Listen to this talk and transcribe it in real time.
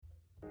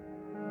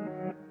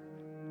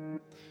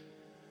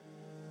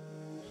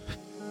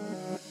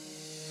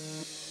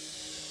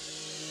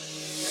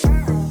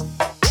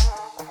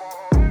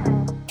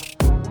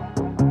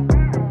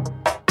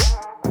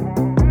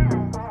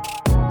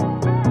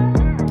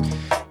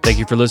Thank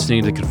you for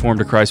listening to the Conform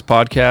to Christ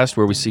podcast,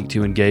 where we seek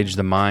to engage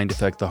the mind,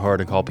 affect the heart,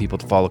 and call people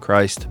to follow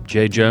Christ.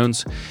 Jay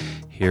Jones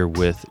here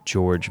with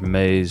George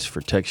Mays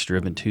for Text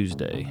Driven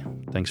Tuesday.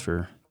 Thanks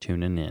for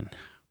tuning in.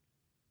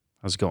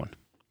 How's it going?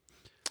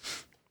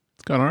 It's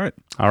going all right.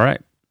 All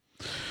right.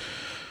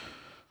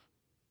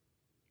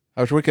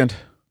 How was your weekend?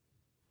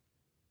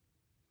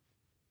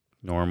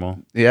 Normal.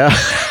 Yeah.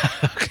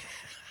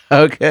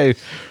 Okay.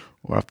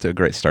 We're off to a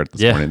great start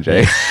this morning,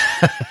 Jay.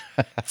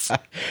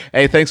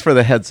 Hey, thanks for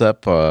the heads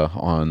up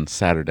on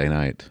Saturday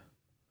night.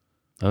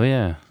 Oh,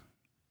 yeah.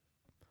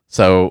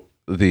 So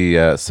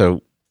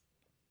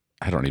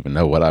I don't even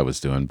know what I was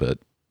doing, but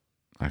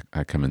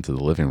I come into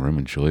the living room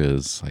and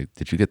Julia's like,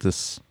 "Did you get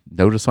this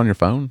notice on your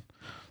phone?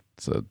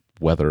 It's a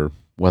weather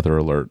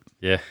alert.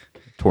 Yeah.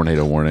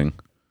 Tornado warning."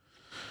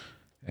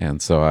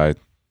 And so I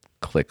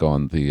click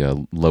on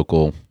the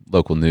local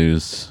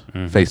news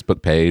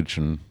Facebook page,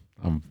 and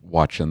I'm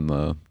watching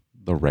the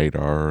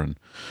radar,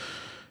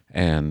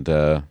 and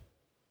the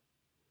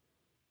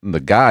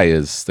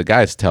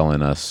guy's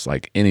telling us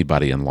like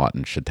anybody in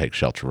Lawton should take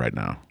shelter right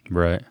now.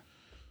 Right.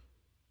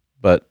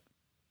 But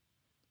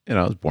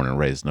I was born and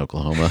raised in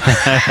Oklahoma.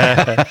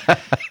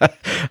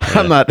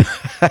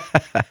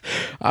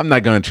 I'm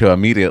not going to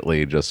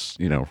immediately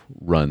just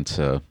run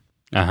to.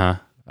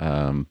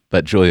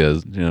 But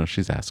Julia,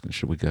 she's asking,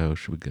 should we go?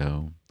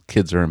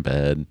 Kids are in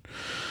bed.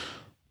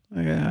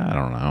 Yeah, I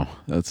don't know.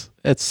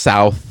 It's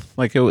south.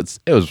 Like it was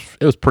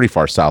pretty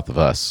far south of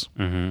us.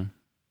 Mm-hmm.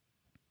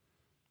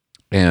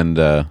 And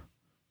then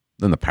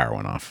the power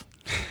went off.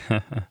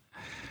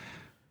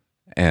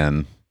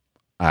 And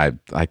I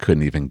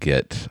couldn't even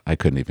get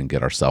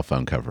our cell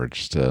phone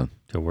coverage to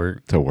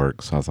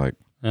work. So I was like,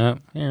 yeah.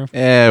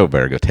 we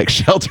better go take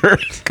shelter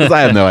because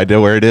I have no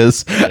idea where it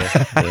is.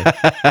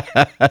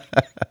 Yeah.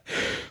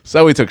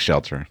 So we took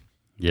shelter.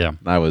 Yeah.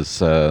 I was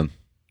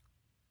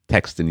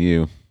texting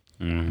you.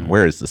 Mm-hmm.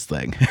 Where is this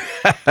thing?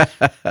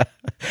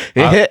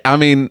 It hit. I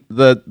mean,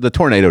 the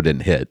tornado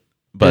didn't hit,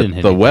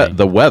 but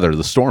the weather,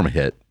 the storm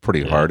hit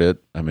pretty hard.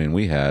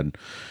 We had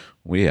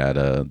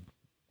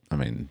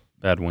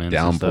bad winds,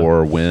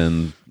 downpour,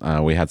 wind.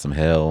 We had some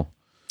hail.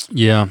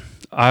 Yeah,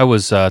 I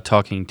was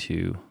talking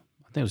to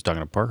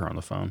Parker on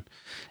the phone,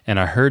 and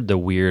I heard the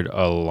weird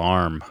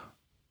alarm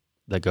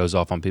that goes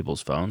off on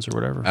people's phones or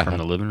whatever from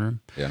the living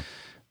room. Yeah.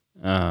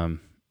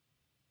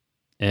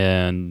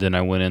 And then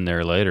I went in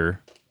there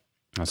later.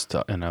 I was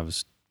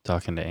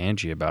talking to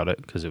Angie about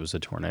it because it was a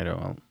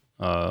tornado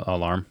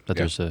alarm that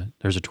there's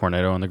a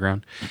tornado on the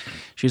ground.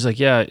 She's like,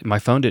 "Yeah, my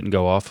phone didn't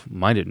go off.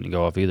 Mine didn't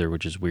go off either,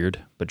 which is weird.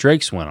 But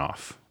Drake's went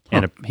off,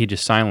 and he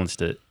just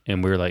silenced it."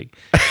 And we were like,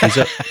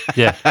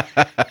 "Yeah,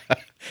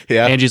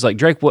 yeah." Angie's like,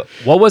 "Drake, what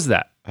was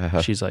that?"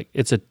 She's like,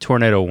 "It's a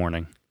tornado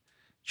warning."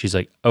 She's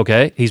like,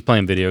 "Okay." He's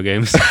playing video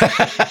games.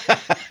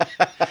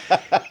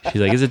 She's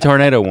like, "It's a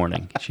tornado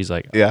warning." She's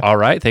like, "Yeah, all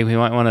right. Think we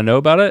might want to know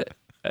about it."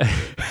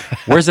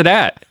 Where's it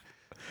at?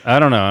 I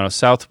don't know.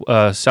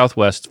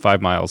 Southwest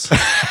 5 miles.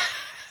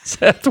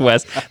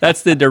 Southwest.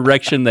 That's the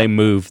direction they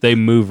move. They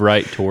move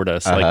right toward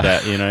us like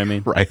that. You know what I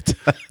mean? Right.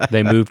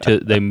 They move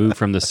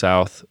from the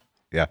south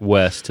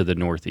west to the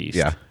northeast.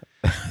 Yeah.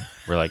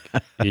 We're like,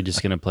 you're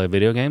just gonna play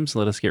video games?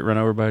 Let us get run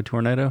over by a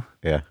tornado?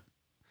 Yeah.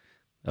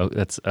 Oh,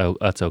 that's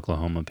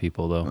Oklahoma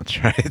people though.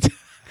 That's right.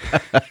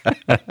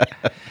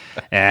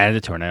 And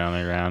the tornado on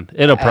the ground.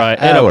 It'll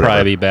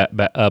probably be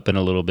up in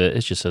a little bit.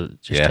 It's just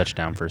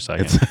touchdown for a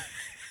second.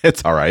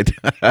 It's all right.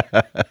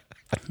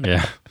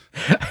 Yeah.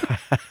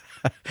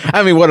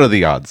 I mean, what are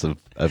the odds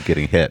of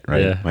getting hit,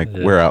 right? Yeah,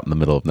 we're out in the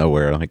middle of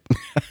nowhere. Like,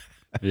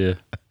 yeah.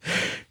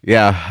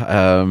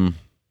 Yeah.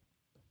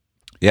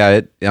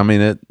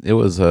 It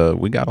was,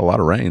 we got a lot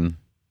of rain.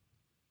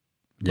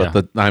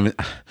 But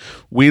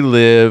we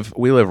live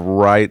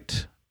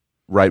right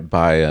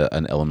by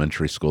an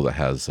elementary school that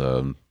has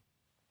a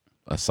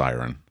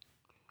siren,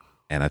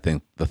 and I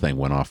think the thing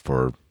went off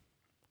for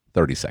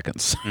 30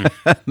 seconds.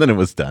 Then it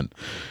was done.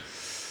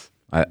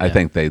 I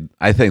think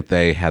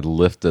they had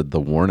lifted the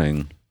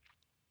warning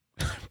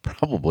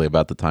probably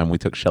about the time we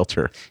took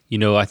shelter.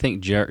 I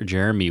think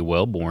Jeremy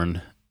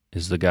Wellborn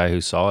is the guy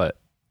who saw it.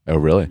 Oh,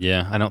 really?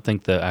 Yeah, I don't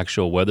think the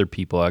actual weather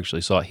people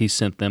actually saw it. He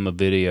sent them a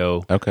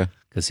video. Okay.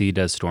 Because he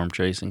does storm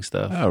chasing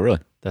stuff. Oh, really?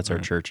 That's our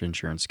church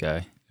insurance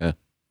guy. Yeah.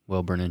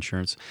 Wellborn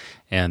Insurance.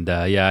 And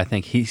I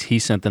think he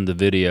sent them the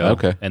video.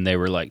 Okay. And they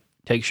were like,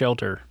 take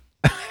shelter.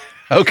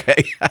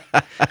 Okay.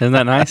 Isn't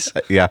that nice?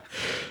 Yeah.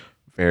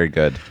 Very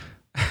good.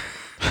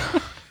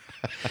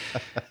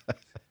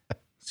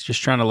 It's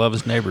just trying to love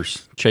his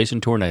neighbors, chasing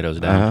tornadoes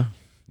down.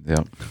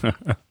 Yeah.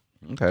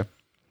 Okay.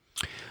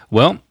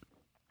 Well,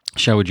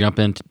 shall we jump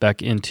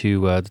back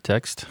into the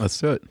text? Let's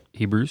do it.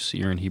 Hebrews.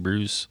 You're in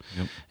Hebrews.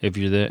 Yep. If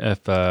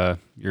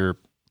you're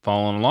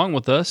following along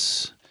with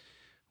us,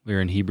 we're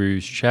in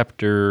Hebrews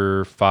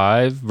chapter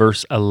 5,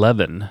 verse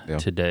 11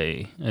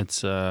 today.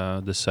 It's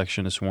this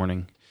section this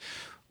morning.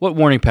 What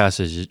warning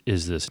passage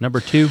is this? Number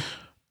 2?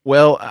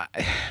 Well,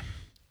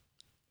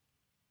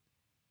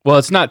 Well,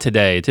 it's not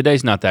today.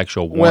 Today's not the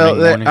actual Well,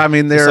 warning. I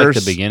mean, It's there's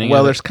like the beginning. well,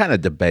 of it. there's kind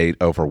of debate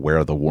over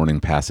where the warning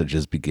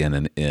passages begin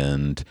and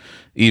end.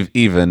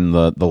 Even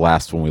the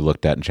last one we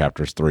looked at in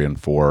chapters 3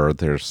 and 4,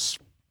 there's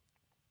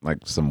like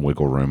some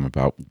wiggle room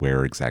about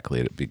where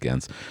exactly it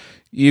begins.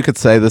 You could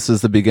say this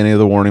is the beginning of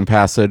the warning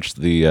passage.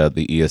 The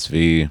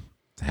ESV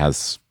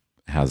has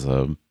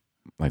a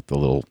like the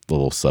little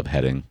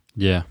subheading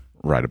Yeah.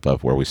 right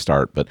above where we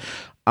start, but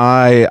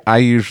I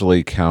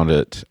usually count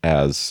it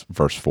as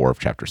verse 4 of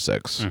chapter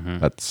 6. Mm-hmm.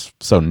 That's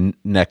so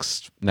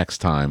next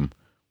time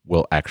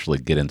we'll actually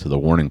get into the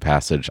warning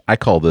passage. I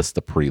call this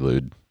the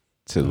prelude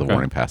to the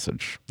warning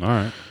passage. All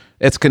right.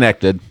 It's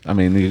connected. I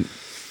mean,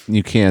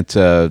 you can't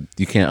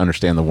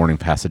understand the warning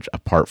passage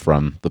apart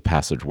from the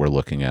passage we're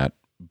looking at,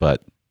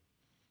 but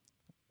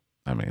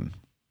I mean,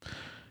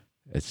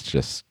 it's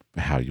just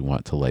how you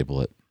want to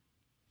label it.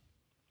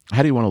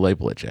 How do you want to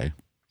label it, Jay?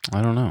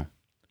 I don't know.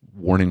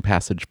 Warning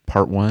passage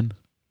part 1?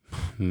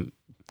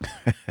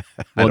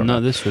 Well, no,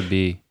 this would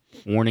be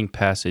warning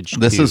passage.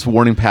 This 2. is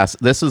warning pass.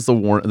 This is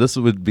this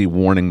would be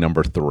warning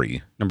number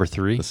 3. Number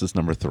 3. This is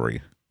number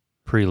 3.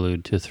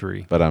 Prelude to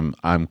 3. But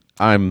I'm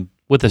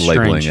With a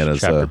labeling strange it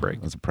as chapter a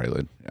break. as a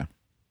prelude. Yeah.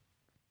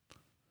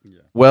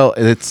 Well,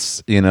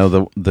 it's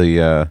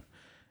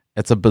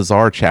it's a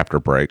bizarre chapter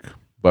break,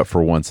 but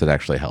for once it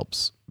actually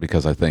helps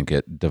because I think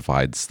it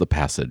divides the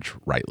passage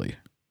rightly.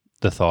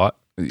 The thought.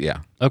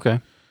 Yeah.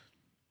 Okay.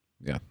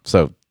 Yeah.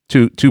 So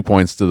 2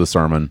 points to the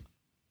sermon.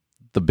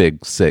 The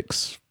big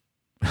 6,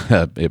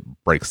 it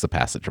breaks the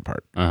passage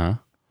apart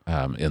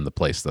in the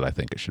place that I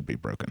think it should be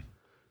broken.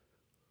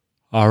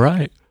 All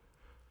right.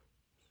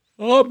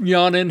 Oh, I'm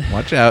yawning.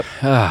 Watch out.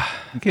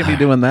 You can't be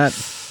doing that.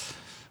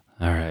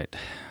 All right.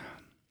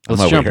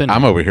 Let's jump in.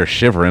 I'm over here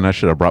shivering. I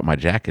should have brought my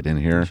jacket in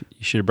here.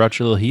 You should have brought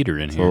your little heater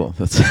in here. Well,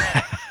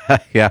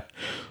 yeah.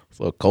 It's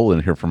a little cold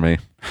in here for me.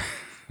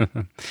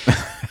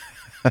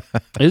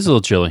 It is a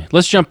little chilly.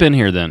 Let's jump in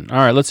here then. All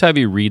right, let's have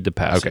you read the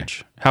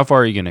passage. Okay. How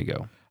far are you going to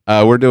go?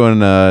 We're doing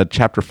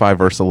chapter 5,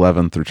 verse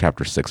 11 through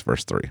chapter 6,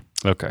 verse 3.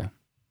 Okay.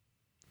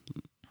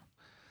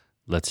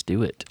 Let's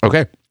do it.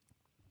 Okay.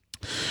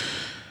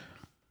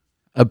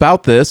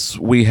 About this,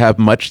 we have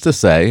much to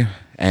say,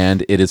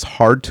 and it is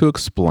hard to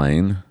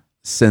explain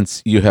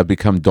since you have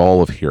become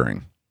dull of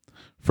hearing.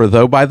 For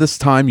though by this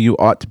time you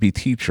ought to be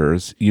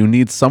teachers, you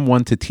need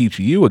someone to teach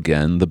you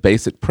again the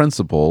basic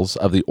principles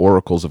of the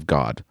oracles of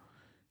God.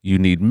 You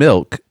need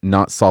milk,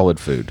 not solid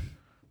food.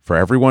 For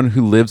everyone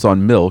who lives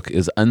on milk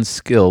is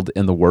unskilled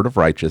in the word of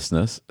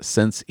righteousness,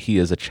 since he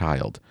is a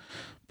child.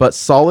 But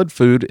solid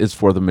food is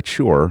for the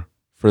mature,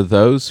 for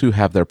those who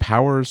have their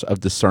powers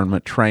of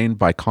discernment trained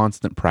by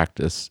constant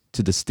practice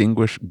to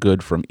distinguish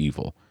good from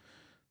evil.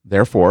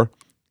 Therefore,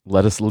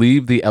 let us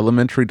leave the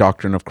elementary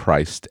doctrine of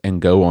Christ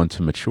and go on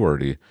to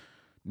maturity,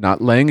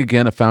 not laying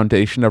again a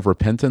foundation of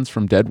repentance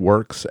from dead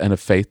works and of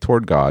faith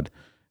toward God,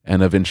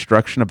 and of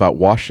instruction about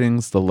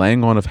washings, the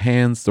laying on of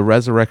hands, the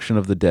resurrection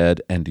of the dead,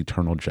 and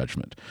eternal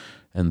judgment.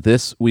 And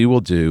this we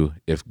will do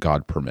if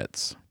God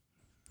permits.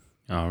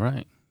 All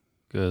right.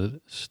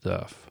 Good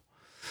stuff.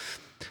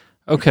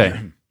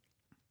 Okay.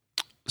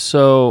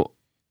 So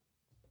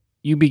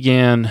you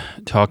began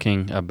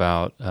talking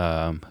about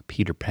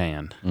Peter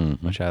Pan,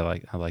 which I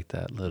like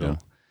that little. Yeah.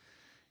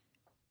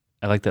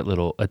 I like that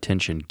little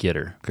attention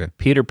getter. Okay.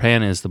 Peter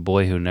Pan is the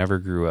boy who never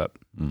grew up.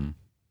 Mm.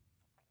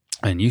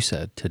 And you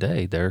said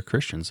today there are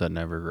Christians that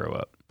never grow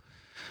up.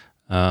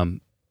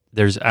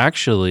 There's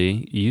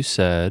actually, you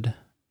said,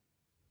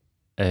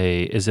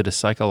 is it a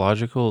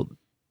psychological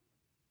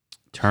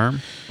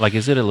term? Like,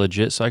 is it a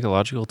legit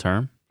psychological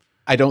term?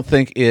 I don't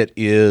think it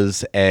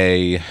is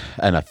an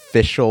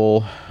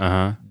official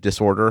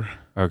disorder.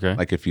 Okay.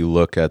 Like if you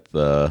look at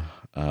the,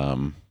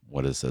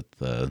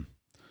 the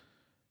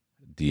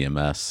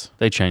DMS.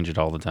 They change it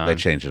all the time. They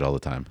change it all the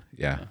time.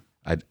 Yeah.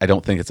 I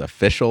don't think it's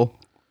official,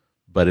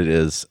 but it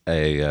is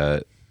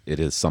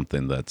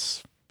something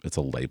it's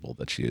a label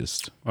that's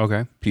used.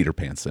 Okay. Peter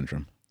Pan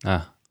syndrome.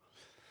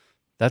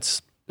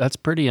 That's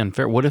pretty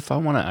unfair. What if I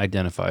want to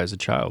identify as a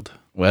child?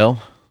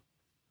 Well,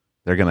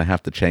 they're going to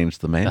have to change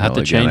the manual. They'll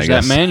have to change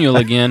that manual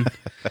again.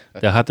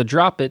 They'll have to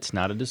drop it. It's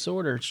not a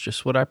disorder. It's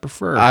just what I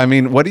prefer. I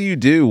mean, what do you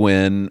do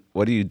when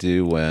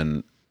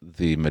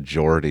the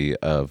majority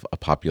of a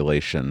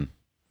population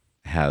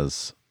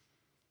has,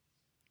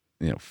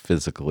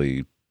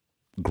 physically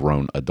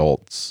grown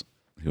adults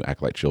who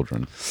act like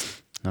children?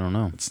 I don't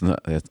know. It's not.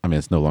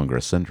 It's no longer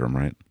a syndrome,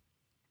 right?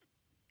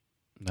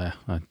 Yeah.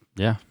 I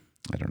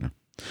don't know.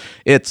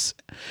 It's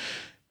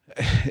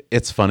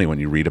funny when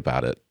you read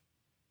about it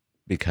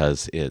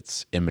because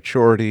it's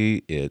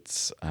immaturity,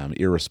 it's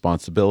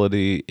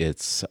irresponsibility,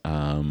 it's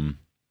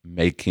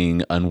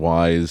making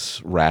unwise,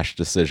 rash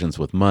decisions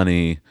with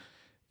money.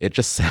 It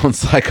just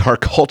sounds like our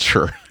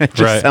culture. It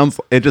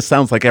just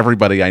sounds like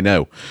everybody I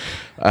know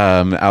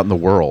out in the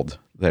world.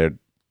 They're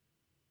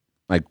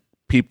like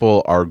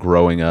people are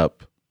growing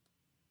up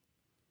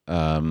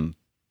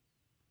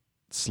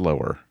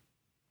slower.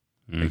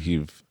 Like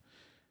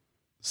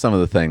some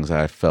of the things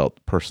I felt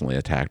personally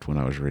attacked when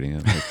I was reading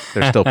it. Like,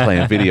 they're still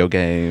playing video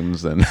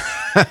games, and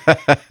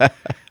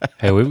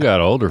Hey, we've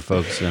got older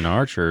folks in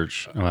our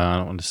church. Well, I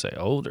don't want to say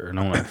older. I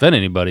don't want to offend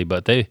anybody,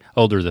 but they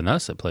older than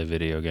us that play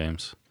video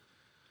games.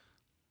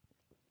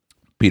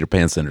 Peter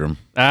Pan syndrome.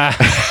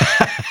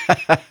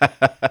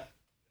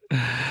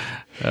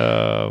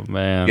 Oh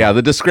man. Yeah,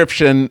 the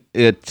description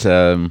it's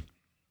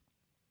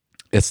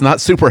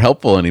not super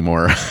helpful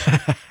anymore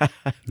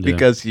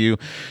because you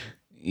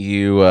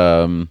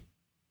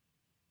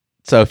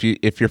so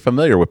if you're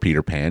familiar with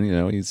Peter Pan, you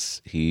know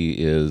he's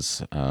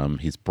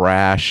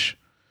brash,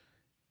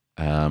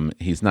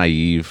 he's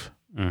naive,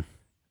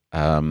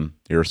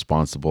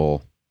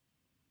 irresponsible,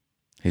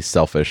 he's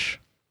selfish,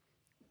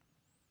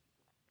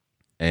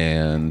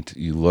 and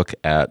you look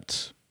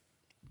at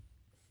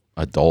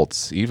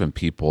adults, even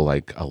people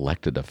like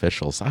elected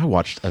officials. I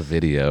watched a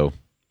video.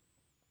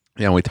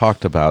 We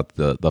talked about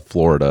the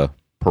Florida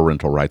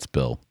parental rights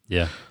bill.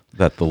 Yeah.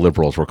 That the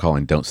liberals were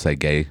calling "Don't Say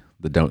Gay,"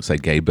 the "Don't Say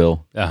Gay"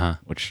 bill,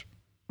 which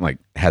like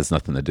has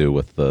nothing to do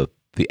with the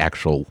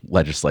actual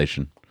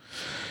legislation.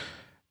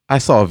 I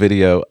saw a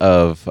video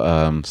of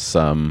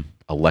some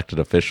elected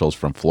officials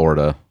from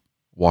Florida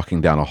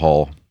walking down a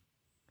hall,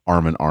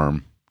 arm in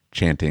arm,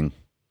 chanting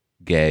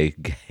 "Gay,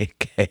 gay,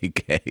 gay,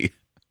 gay."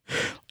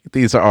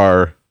 These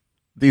are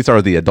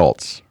the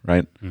adults,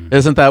 right? Mm-hmm.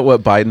 Isn't that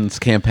what Biden's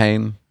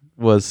campaign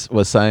was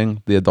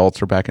saying? The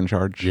adults are back in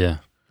charge. Yeah.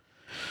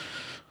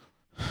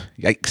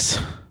 Yikes.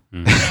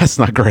 Mm-hmm. That's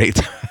not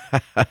great.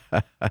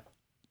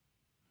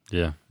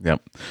 Yeah.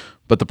 Yep.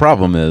 But the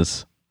problem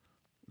is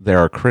there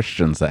are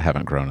Christians that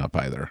haven't grown up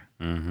either.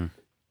 Mm-hmm.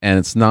 And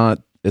it's not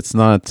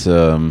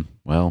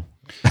well,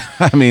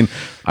 I mean,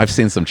 I've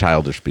seen some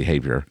childish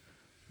behavior.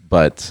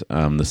 But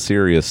the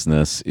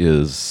seriousness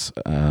is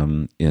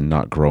in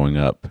not growing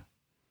up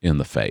in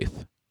the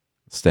faith,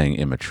 staying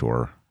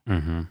immature.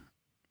 Mm-hmm.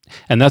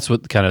 And that's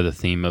what kind of the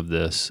theme of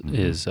this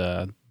is.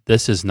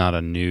 This is not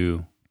a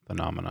new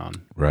phenomenon.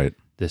 Right.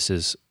 This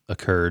has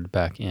occurred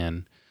back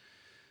in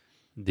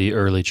the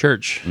early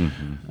church.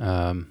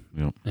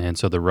 Mm-hmm. And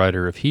so the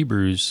writer of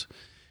Hebrews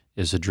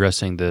is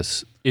addressing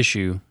this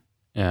issue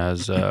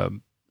as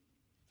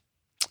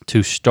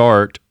to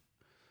start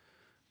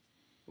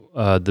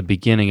the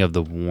beginning of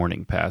the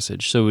warning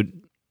passage. So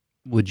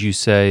would you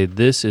say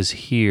this is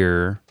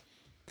here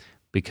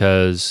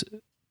because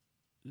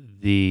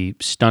the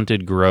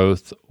stunted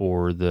growth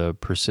or the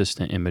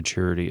persistent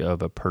immaturity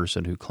of a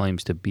person who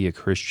claims to be a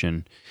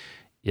Christian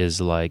is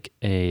like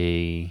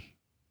a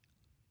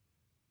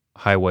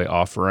highway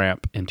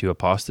off-ramp into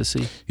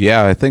apostasy?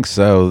 Yeah, I think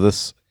so.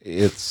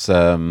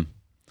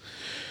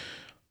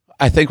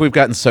 I think we've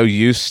gotten so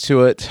used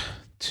to it,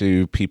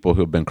 to people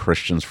who have been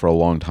Christians for a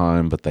long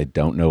time, but they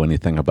don't know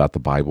anything about the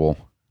Bible.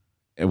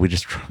 And we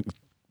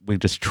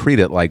just treat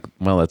it like,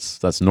 well,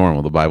 that's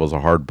normal. The Bible's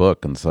a hard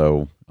book, and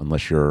so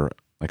unless you're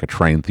like a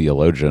trained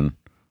theologian,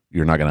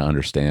 you're not going to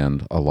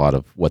understand a lot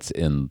of what's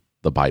in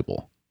the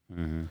Bible.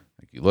 Mm-hmm.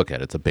 Like you look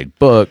at it, it's a big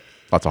book,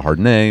 lots of hard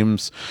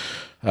names,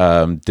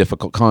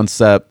 difficult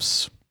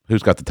concepts.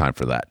 Who's got the time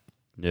for that?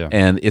 Yeah.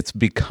 And it's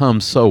become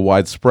so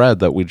widespread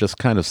that we just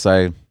kind of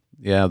say,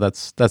 yeah,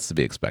 that's to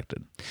be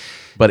expected.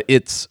 But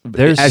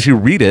as you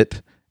read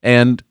it,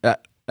 and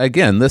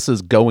again, this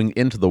is going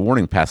into the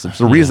warning passage.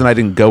 The reason I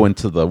didn't go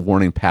into the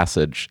warning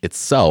passage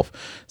itself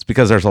is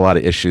because there's a lot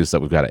of issues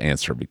that we've got to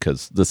answer,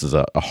 because this is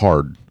a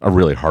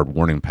really hard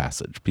warning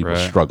passage. People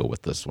struggle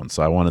with this one.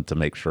 So I wanted to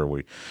make sure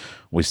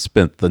we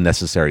spent the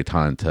necessary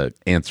time to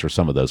answer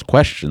some of those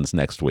questions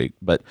next week.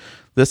 But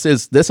this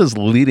is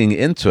leading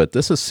into it.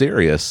 This is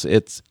serious.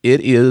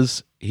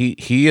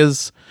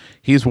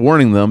 He's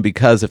warning them,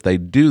 because if they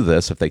do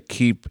this, if they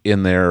keep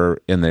in their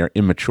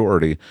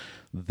immaturity,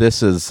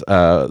 this is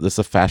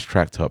a fast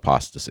track to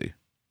apostasy.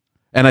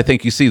 And I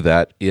think you see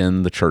that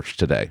in the church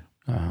today.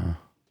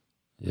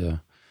 Yeah.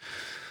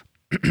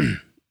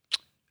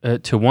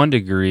 To one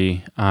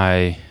degree,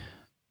 I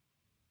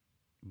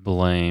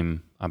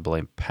blame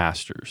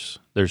pastors.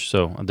 But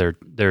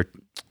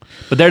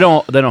they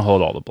don't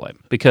hold all the blame,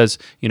 because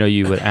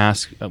you would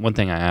ask, one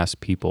thing I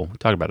asked people, we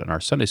talked about it in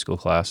our Sunday school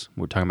class,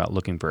 we're talking about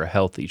looking for a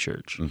healthy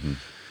church. Mm-hmm.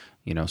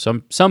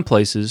 Some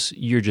places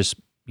you're just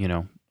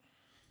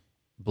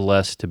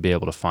blessed to be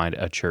able to find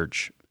a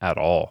church at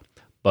all.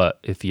 But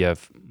if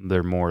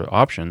there are more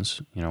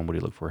options, what do you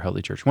look for? A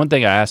healthy church. One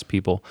thing I ask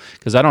people,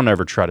 because I don't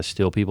ever try to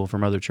steal people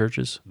from other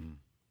churches,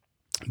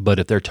 but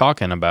if they're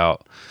talking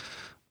about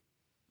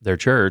their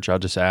church, I'll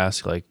just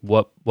ask, like,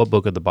 what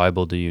book of the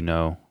Bible do you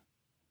know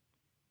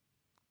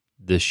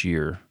this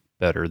year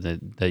better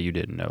that you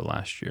didn't know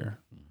last year?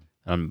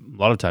 A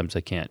lot of times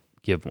they can't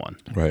give one,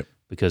 right?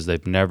 Because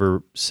they've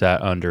never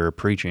sat under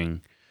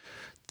preaching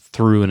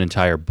through an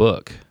entire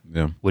book,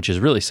 which is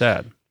really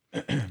sad.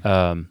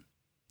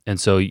 And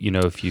so,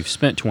 if you've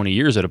spent 20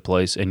 years at a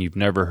place and you've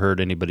never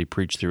heard anybody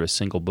preach through a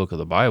single book of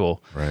the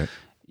Bible, right,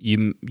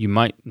 you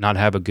might not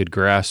have a good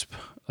grasp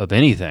of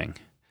anything.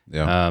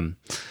 Yeah.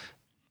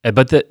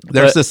 But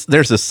there's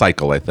this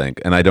cycle, I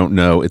think, and I don't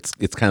know. It's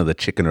kind of the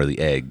chicken or the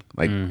egg.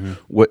 Like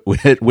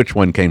which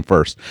one came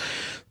first?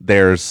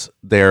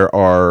 There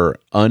are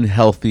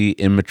unhealthy,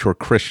 immature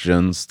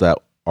Christians that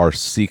are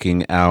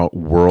seeking out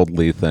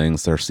worldly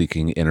things. They're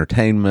seeking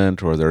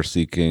entertainment, or they're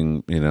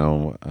seeking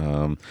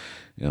 10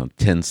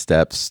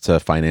 steps to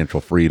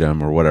financial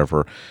freedom or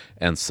whatever.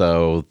 And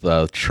so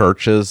the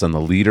churches and the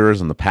leaders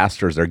and the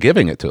pastors, they're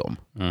giving it to them.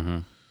 Mm-hmm.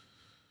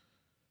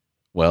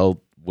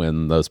 Well,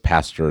 when those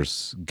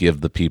pastors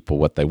give the people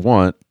what they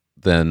want,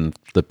 then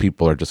the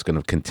people are just going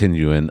to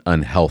continue in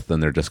unhealth,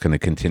 and they're just going to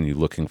continue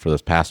looking for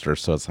those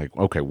pastors. So it's like,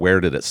 okay, where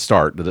did it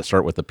start? Did it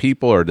start with the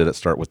people, or did it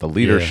start with the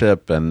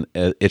leadership? Yeah. And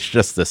it's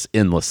just this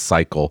endless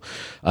cycle,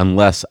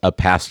 unless a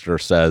pastor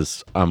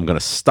says, I'm going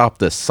to stop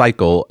this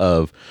cycle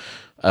of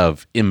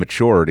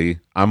immaturity.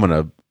 I'm going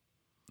to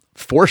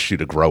force you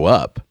to grow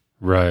up.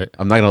 Right.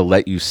 I'm not going to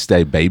let you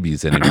stay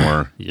babies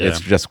anymore. Yeah.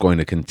 It's just going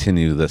to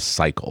continue this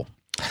cycle.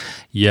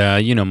 Yeah,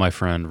 my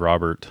friend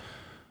Robert,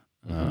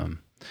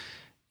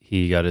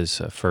 he got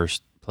his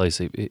first place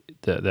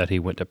that he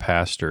went to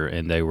pastor,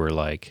 and they were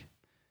like,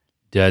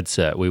 dead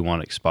set, we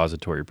want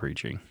expository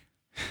preaching.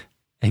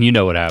 And you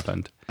know what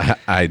happened.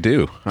 I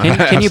do.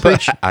 Can you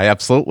preach? I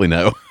absolutely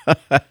know.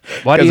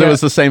 Because it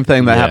was the same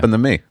thing that happened to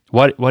me.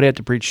 Why do you have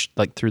to preach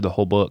like through the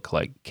whole book?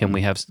 Like, can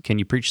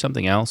you preach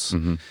something else?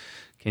 Mm-hmm.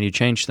 Can you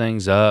change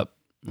things up?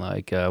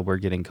 Like, we're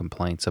getting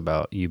complaints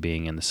about you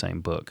being in the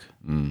same book.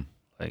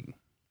 Like,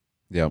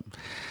 yep.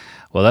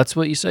 Well, that's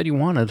what you said you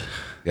wanted.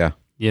 Yeah.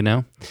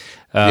 Yeah,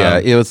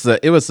 it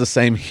was the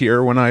same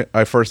here when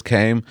I first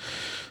came.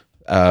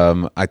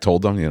 I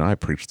told them, I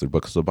preach through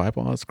books of the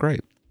Bible. That's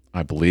great.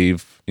 I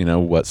believe,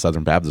 what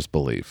Southern Baptists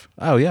believe.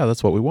 Oh yeah,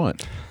 that's what we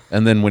want.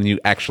 And then when you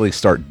actually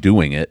start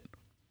doing it,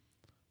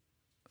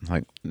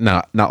 like,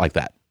 no, not like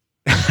that.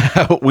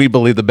 We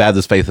believe the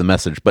Baptist faith and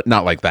message, but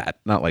not like that.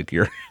 Not like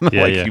you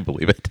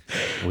believe it.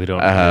 We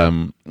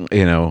don't.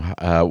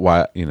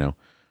 Why?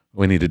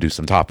 We need to do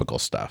some topical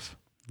stuff.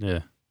 Yeah.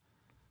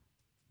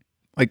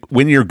 Like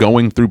when you're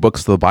going through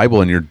books of the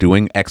Bible and you're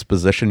doing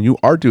exposition, you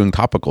are doing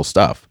topical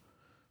stuff.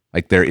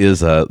 Like there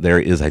is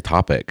a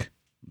topic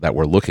that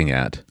we're looking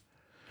at.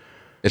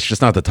 It's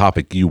just not the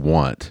topic you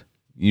want.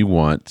 You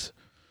want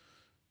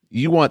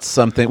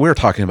something. We were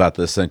talking about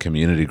this in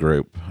community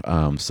group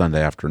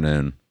Sunday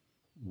afternoon.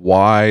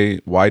 Why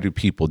do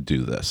people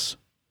do this?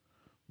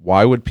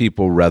 Why would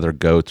people rather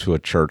go to a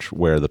church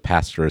where the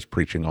pastor is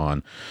preaching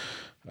on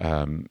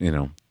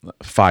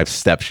 5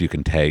 steps you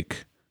can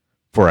take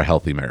for a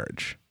healthy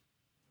marriage,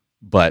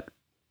 but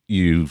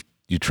you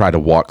try to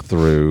walk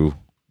through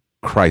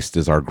Christ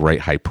is our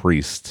great high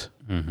priest,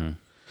 mm-hmm.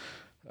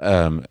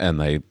 And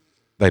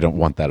they don't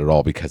want that at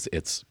all because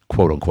it's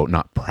quote unquote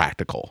not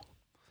practical.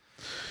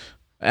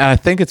 And I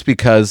think it's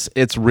because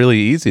it's really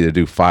easy to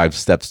do 5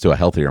 steps to a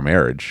healthier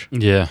marriage.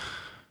 Yeah,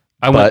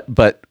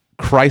 but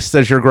Christ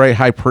as your great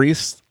high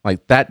priest,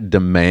 like that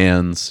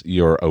demands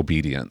your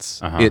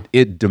obedience. Uh-huh.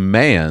 It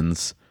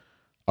demands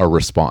a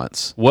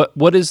response.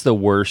 What is the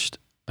worst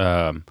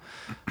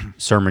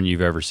sermon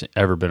you've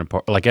ever been a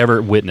part, like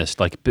ever witnessed,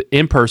 like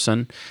in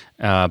person,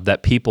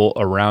 that people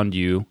around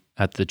you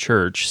at the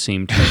church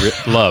seem to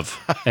love,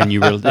 and you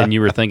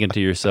were thinking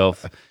to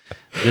yourself,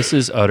 this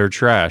is utter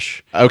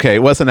trash. Okay,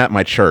 it wasn't at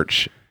my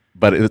church,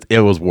 but it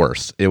was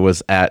worse. It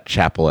was at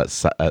chapel at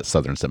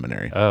Southern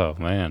Seminary. Oh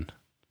man,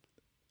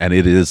 and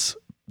it is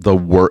the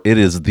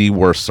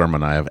worst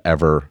sermon I have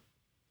ever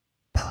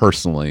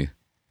personally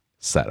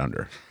sat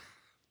under.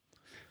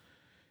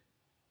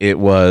 It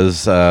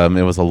was a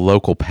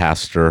local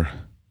pastor,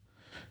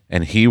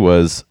 and he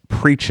was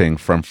preaching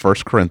from 1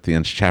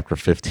 Corinthians chapter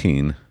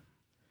 15,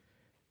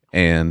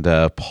 and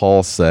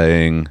Paul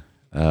saying,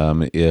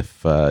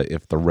 if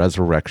the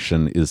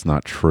resurrection is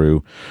not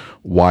true,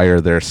 why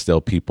are there still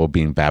people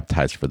being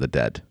baptized for the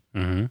dead?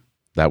 Mm-hmm.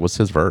 That was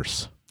his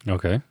verse.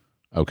 Okay,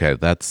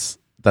 that's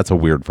a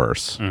weird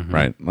verse, mm-hmm.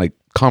 right? Like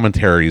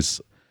commentaries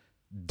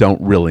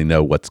don't really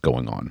know what's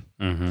going on.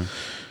 Mm-hmm.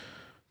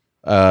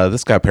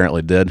 This guy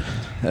apparently did.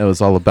 It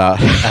was all about.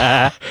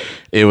 Kind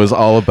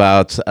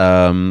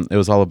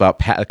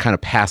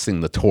of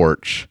passing the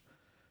torch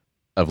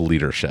of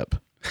leadership.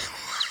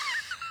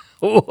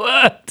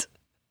 What?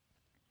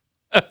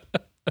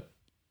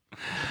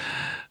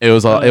 It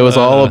was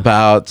all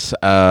about.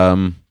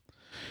 The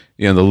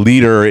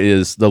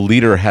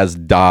leader has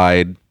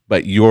died,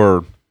 but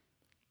the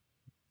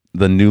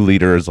new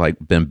leader has like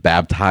been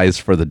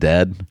baptized for the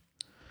dead.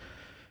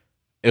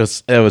 It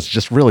was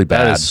just really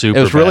bad. That is super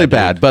it was really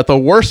bad. But the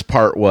worst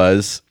part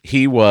was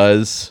he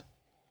was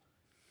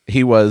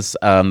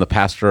the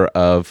pastor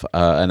of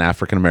an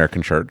African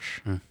American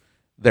church.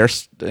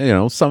 There's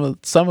some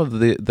of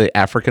the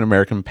African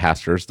American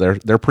pastors,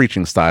 their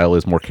preaching style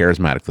is more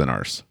charismatic than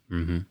ours,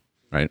 mm-hmm.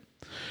 right?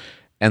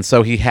 And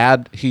so he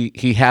had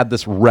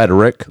this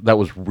rhetoric that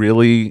was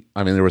really,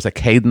 there was a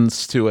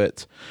cadence to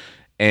it,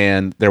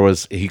 and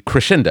he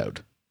crescendoed,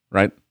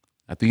 right?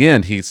 At the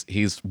end,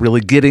 he's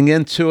really getting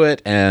into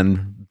it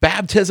and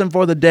baptism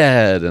for the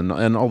dead and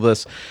all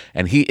this.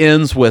 And he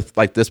ends with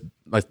like this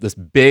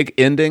big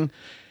ending.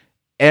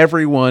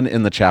 Everyone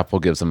in the chapel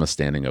gives him a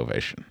standing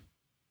ovation.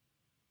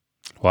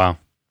 Wow.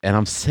 And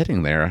I'm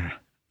sitting there,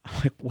 I'm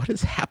like, what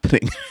is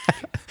happening?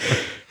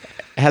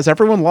 Has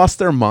everyone lost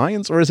their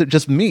minds, or is it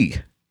just me?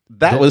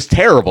 That was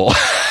terrible.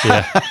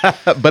 Yeah.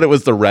 But it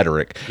was the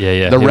rhetoric.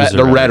 Yeah.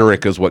 The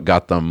rhetoric is what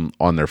got them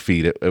on their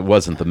feet. It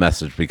wasn't the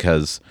message,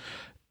 because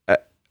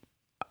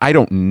I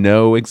don't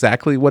know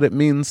exactly what it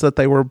means that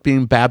they were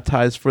being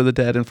baptized for the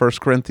dead in 1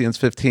 Corinthians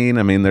 15.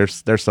 I mean,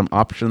 there's some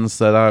options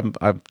that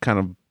I'm kind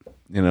of,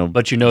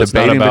 but it's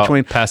not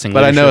about passing leadership.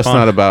 But I know it's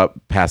not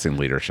about passing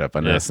leadership.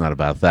 I know it's not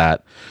about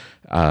that.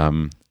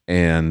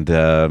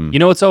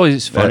 It's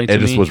always funny to me.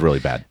 It just was really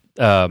bad.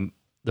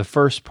 The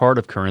first part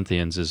of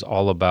Corinthians is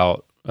all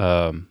about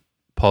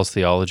Paul's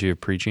theology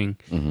of preaching,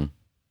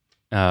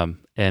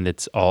 and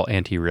it's all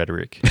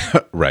anti-rhetoric.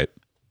 Right.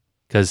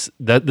 Because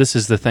this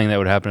is the thing that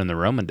would happen in the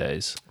Roman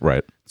days.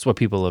 Right. That's what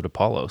people loved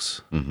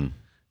Apollos. Mm-hmm.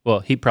 Well,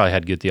 he probably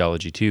had good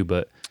theology too,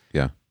 but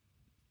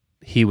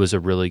he was a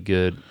really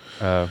good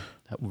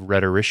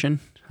rhetorician.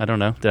 I don't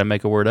know. Did I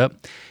make a word up?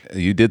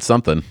 You did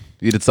something.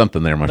 You did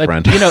something there, my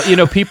friend.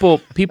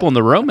 People in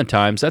the Roman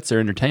times, that's their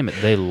entertainment.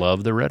 They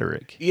love the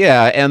rhetoric.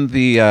 Yeah, and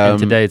and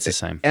today it's the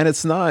same. And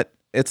it's not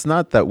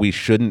that we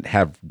shouldn't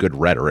have good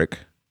rhetoric.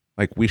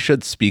 Like, we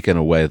should speak in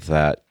a way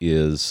that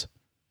is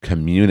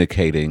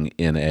communicating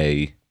in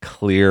a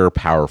clear,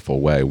 powerful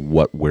way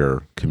what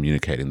we're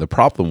communicating. The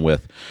problem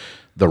with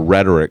the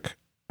rhetoric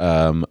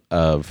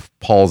of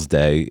Paul's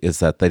day is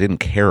that they didn't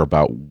care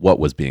about what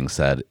was being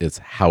said, it's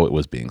how it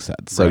was being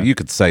said. So you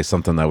could say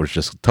something that was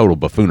just total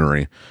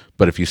buffoonery,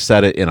 but if you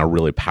said it in a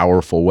really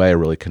powerful way, a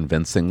really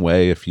convincing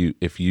way, if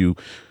you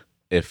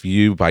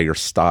by your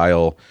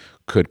style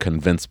could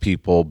convince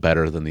people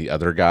better than the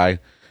other guy,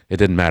 it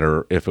didn't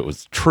matter if it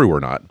was true or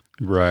not.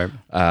 Right.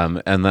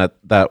 And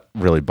that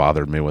really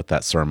bothered me with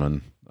that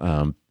sermon,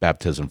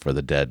 Baptism for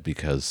the Dead,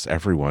 because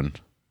everyone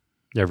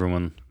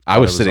I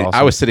was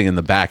sitting in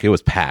the back. It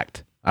was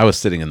packed. I was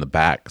sitting in the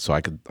back, so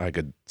I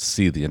could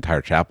see the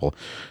entire chapel,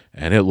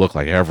 and it looked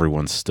like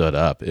everyone stood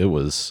up. It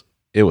was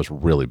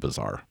really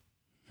bizarre.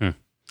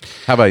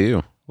 How about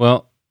you?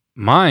 Well,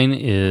 mine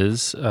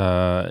is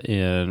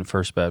in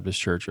First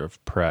Baptist Church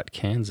of Pratt,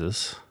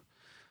 Kansas.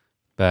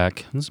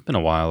 It's been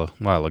a while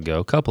ago,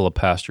 a couple of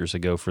pastors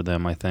ago for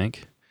them, I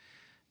think.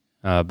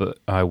 But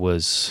I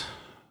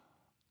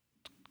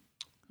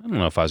don't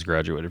know if I was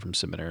graduated from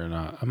seminary or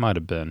not. I might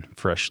have been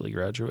freshly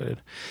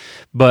graduated.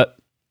 But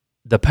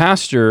the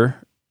pastor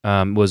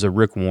was a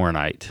Rick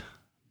Warrenite,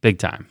 big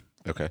time.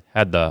 Okay.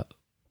 Had the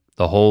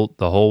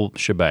whole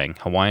shebang,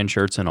 Hawaiian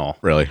shirts and all.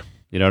 Really?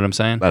 You know what I'm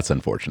saying? That's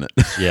unfortunate.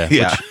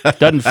 Yeah. Which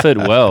doesn't fit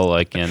well,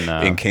 like in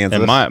Kansas.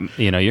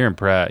 You're in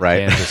Pratt,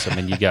 right? Kansas. I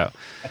mean,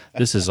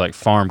 this is like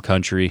farm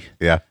country.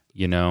 Yeah.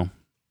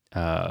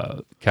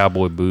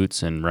 Cowboy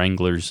boots and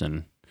Wranglers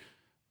and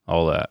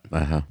all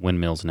that.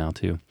 Windmills now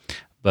too.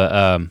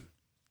 But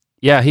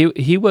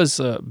he was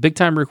a big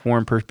time Rick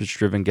Warren,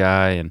 purpose-driven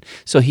guy, and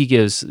so he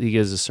gives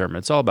a sermon.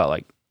 It's all about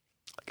like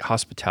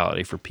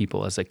hospitality for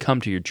people as they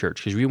come to your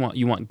church, because you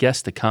want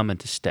guests to come and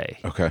to stay.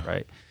 Okay.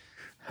 Right.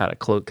 How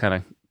to kind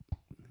of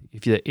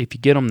if you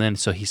get them then.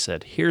 So he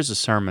said, here's a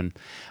sermon.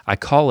 I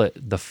call it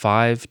the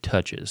 5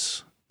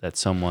 touches that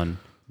someone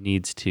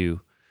needs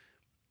to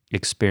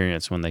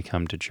experience when they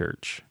come to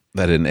church.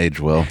 That didn't age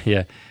well.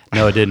 Yeah.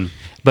 No, it didn't.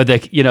 But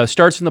it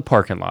starts in the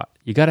parking lot.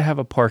 You got to have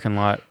a parking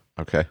lot.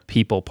 Okay.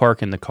 People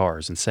parking the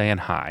cars and saying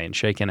hi and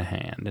shaking a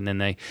hand. And then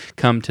they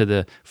come to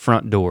the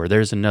front door.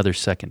 There's another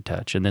second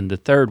touch. And then the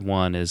third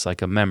one is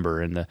like a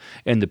member in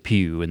the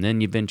pew. And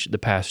then you bench the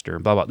pastor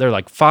and blah, blah. They're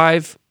like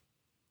 5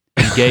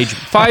 engage.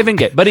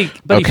 But he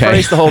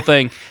phrased the whole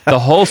thing. The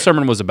whole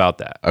sermon was about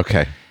that.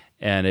 Okay.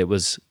 And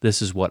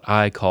this is what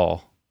I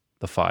call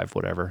the 5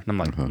 whatever. And I'm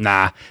like,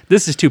 nah,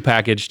 this is too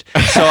packaged.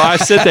 So I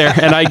sit there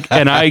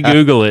and I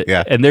Google it.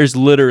 Yeah. And there's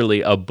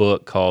literally a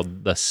book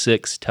called The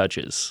 6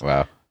 Touches.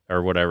 Wow.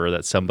 Or whatever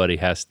that somebody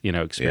has,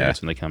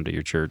 experience when they come to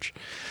your church.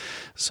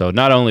 So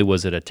not only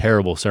was it a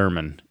terrible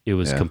sermon, it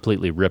was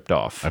completely ripped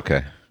off.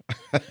 Okay.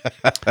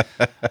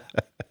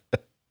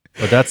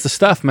 But that's the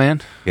stuff,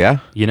 man. Yeah.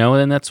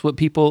 And that's what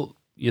people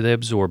they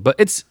absorb. But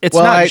it's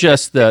not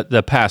just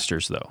the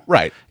pastors though.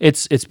 Right.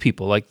 It's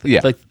people like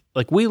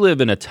we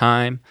live in a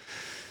time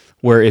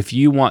where if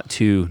you want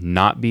to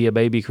not be a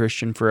baby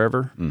Christian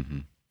forever,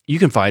 you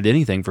can find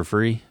anything for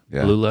free.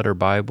 Yeah. Blue Letter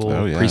Bible,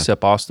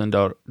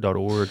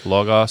 preceptaustin.org,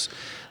 Logos.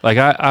 Like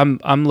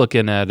I'm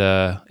looking at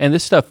and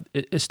this stuff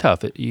it's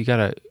tough. You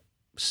gotta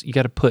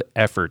put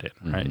effort in,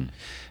 right?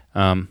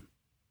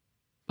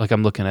 Like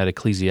I'm looking at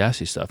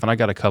Ecclesiastes stuff, and I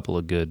got a couple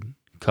of good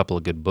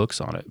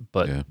books on it.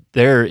 But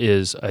there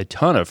is a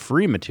ton of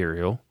free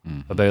material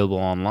available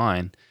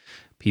online.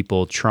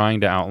 People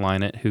trying to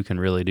outline it who can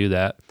really do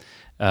that.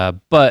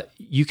 But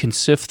you can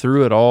sift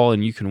through it all,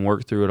 and you can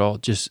work through it all.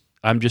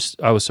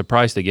 I was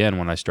surprised again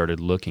when I started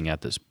looking at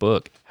this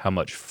book how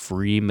much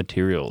free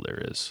material there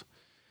is.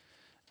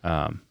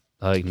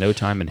 like no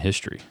time in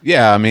history.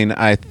 Yeah, I mean,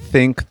 I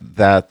think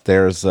that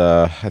there's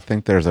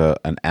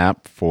an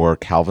app for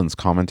Calvin's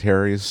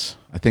commentaries.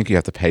 I think you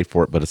have to pay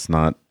for it, but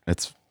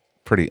it's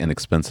pretty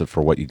inexpensive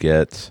for what you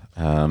get.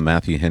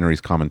 Matthew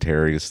Henry's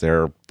commentaries,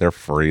 they're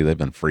free. They've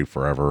been free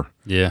forever.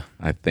 Yeah.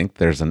 I think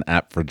there's an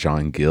app for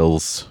John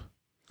Gill's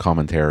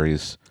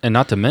commentaries. And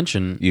not to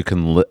mention you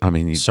can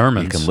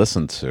sermons. You can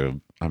listen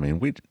to, I mean,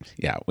 we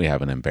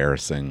have an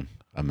embarrassing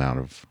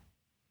amount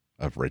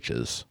of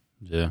riches.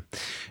 Yeah.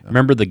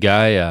 Remember the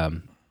guy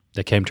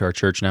that came to our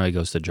church? Now he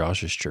goes to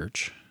Josh's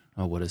church.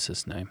 Oh, what is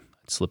his name?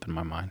 It's slipping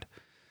my mind.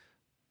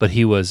 But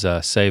he was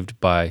saved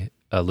by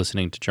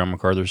listening to John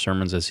MacArthur's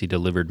sermons as he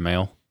delivered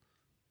mail.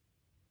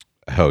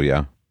 Oh,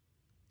 yeah.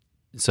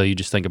 So you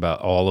just think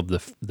about all of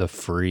the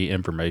free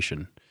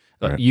information.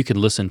 Right. You could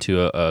listen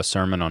to a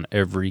sermon on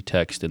every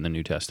text in the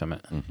New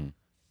Testament. Mm-hmm.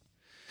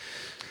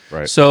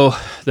 Right. So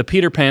the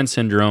Peter Pan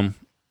syndrome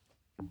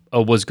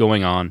was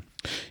going on.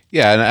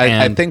 Yeah, and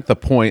I think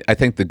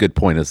the good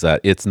point is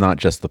that it's not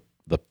just the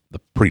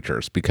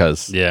preachers,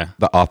 because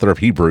the author of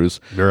Hebrews,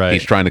 right,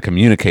 he's trying to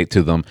communicate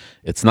to them.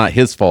 It's not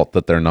his fault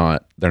that they're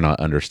not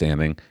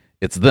understanding.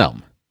 It's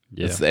them.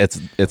 Yeah.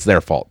 It's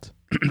their fault.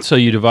 So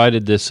you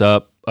divided this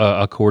up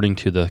according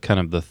to the kind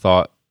of the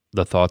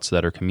thoughts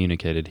that are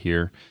communicated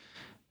here.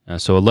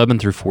 So 11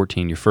 through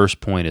 14, your first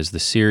point is the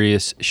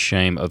serious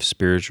shame of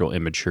spiritual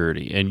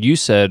immaturity. And you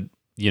said,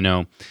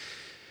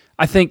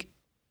 I think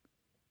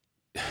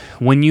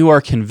when you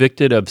are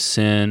convicted of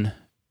sin,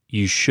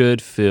 you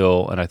should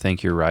feel, and I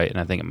think you're right, and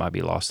I think it might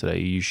be lost today,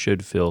 you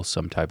should feel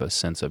some type of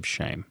sense of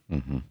shame.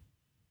 Mm-hmm.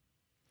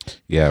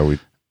 Yeah,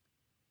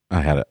 I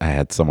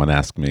had someone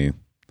ask me,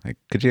 like,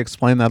 could you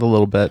explain that a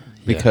little bit?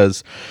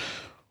 Because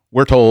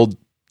we're told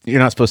you're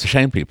not supposed to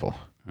shame people,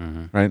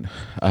 right?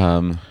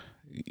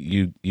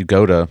 You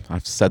go to,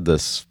 I've said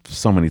this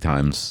so many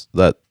times,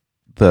 that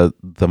the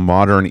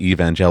modern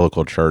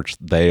evangelical church,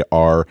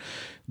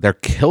 they're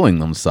killing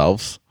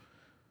themselves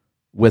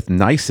with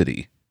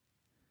nicety.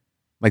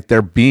 Like,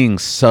 they're being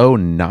so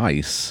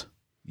nice.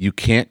 You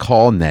can't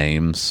call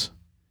names.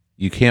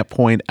 You can't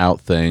point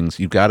out things.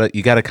 You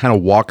gotta kind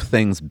of walk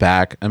things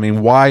back. I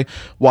mean, why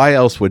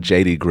else would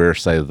J.D. Greear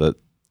say that,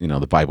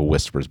 the Bible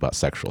whispers about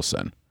sexual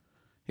sin?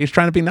 He's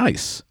trying to be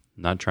nice.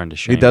 Not trying to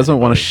shame. He doesn't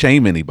want to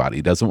shame anybody.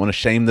 He doesn't want to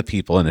shame the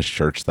people in his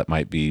church that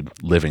might be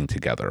living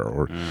together,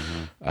 or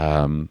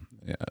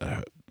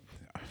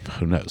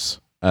who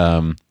knows.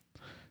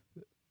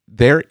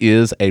 There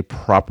is a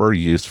proper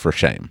use for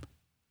shame.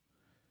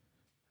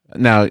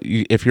 Now,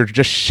 if you're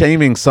just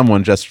shaming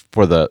someone just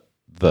for the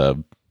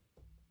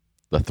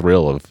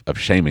thrill of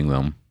shaming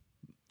them,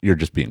 you're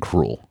just being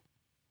cruel.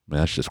 I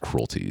mean, that's just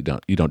cruelty.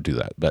 You don't do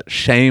that. But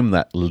shame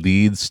that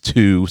leads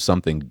to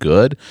something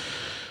good,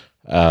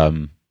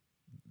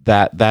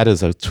 that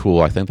is a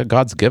tool I think that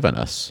God's given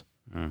us.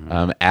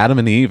 Mm-hmm. Adam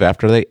and Eve,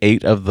 after they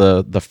ate of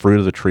the fruit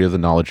of the tree of the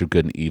knowledge of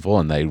good and evil,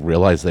 and they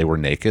realized they were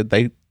naked,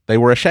 they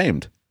were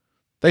ashamed.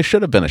 They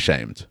should have been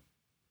ashamed.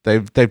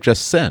 They've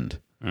just sinned.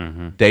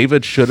 Mm-hmm.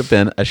 David should have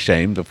been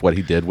ashamed of what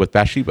he did with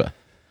Bathsheba.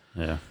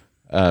 Yeah.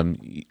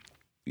 And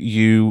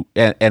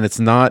it's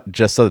not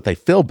just so that they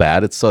feel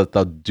bad; it's so that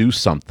they'll do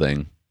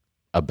something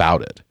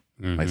about it.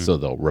 Mm-hmm. Like, so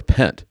they'll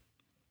repent.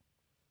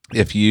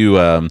 If you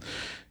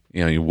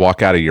you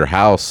walk out of your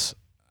house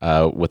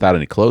without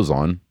any clothes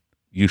on,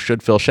 you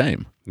should feel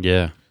shame.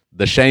 Yeah.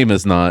 The shame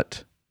is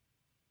not,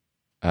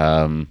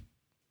 I'm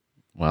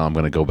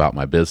going to go about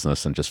my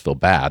business and just feel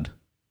bad.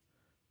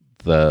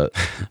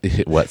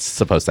 What's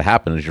supposed to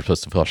happen is you're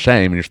supposed to feel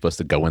shame, and you're supposed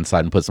to go inside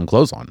and put some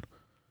clothes on.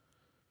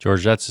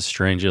 George, that's a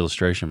strange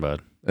illustration,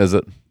 bud. Is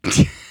it?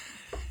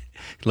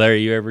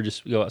 Larry, you ever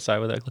just go outside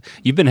with that?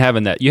 You've been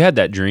having that. You had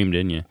that dream,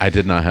 didn't you? I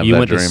did not have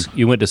that dream.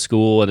 You went to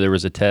school and there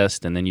was a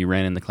test, and then you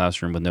ran in the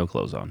classroom with no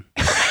clothes on.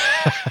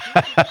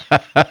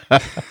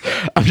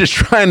 I'm just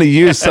trying to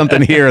use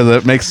something here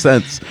that makes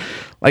sense.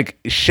 Like,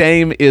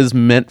 shame is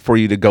meant for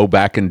you to go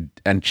back and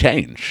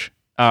change.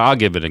 I'll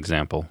give an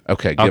example.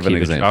 Okay, give an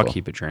example. I'll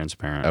keep it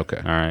transparent. Okay.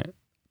 All right.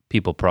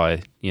 People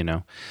probably,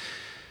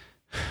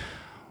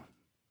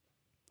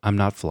 I'm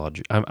not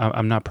flawed.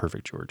 I'm not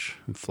perfect, George.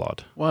 I'm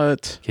flawed.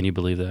 What? Can you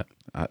believe that?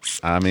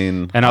 I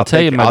mean, and I'll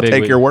take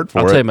your word for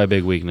it. I'll tell you my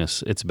big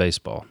weakness. It's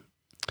baseball.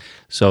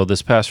 So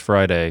this past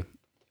Friday,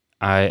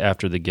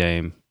 after the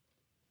game,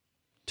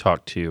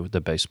 talked to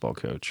the baseball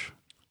coach.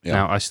 Yeah.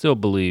 Now, I still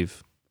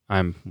believe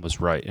I was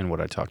right in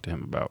what I talked to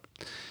him about.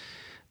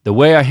 The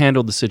way I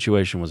handled the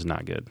situation was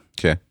not good.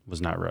 Okay.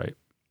 Was not right.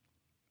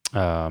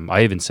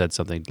 I even said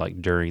something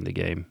like during the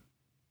game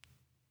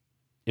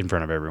in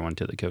front of everyone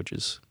to the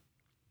coaches.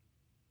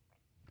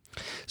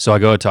 So I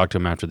go and talk to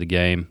him after the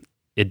game.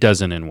 It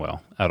doesn't end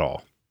well at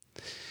all.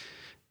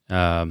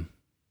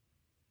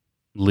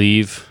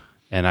 Leave,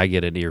 and I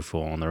get an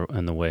earful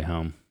on the way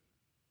home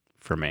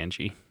from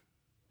Angie,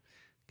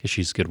 because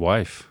she's a good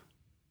wife.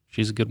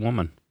 She's a good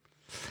woman.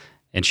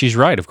 And she's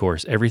right, of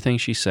course. Everything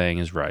she's saying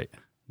is right.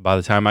 By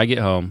the time I get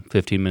home,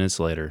 15 minutes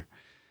later,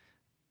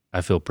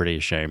 I feel pretty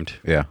ashamed.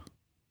 Yeah.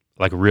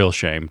 Like real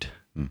shamed.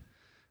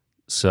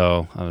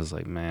 So I was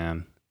like,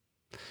 man,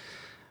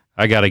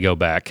 I got to go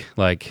back.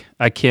 Like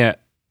I can't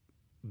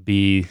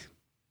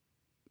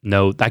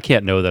know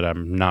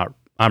that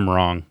I'm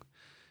wrong.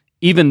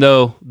 Even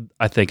though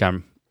I think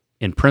I'm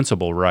in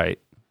principle right,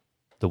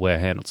 the way I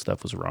handled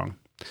stuff was wrong.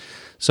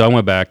 So I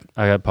went back.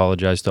 I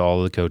apologized to all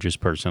of the coaches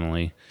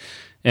personally,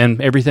 and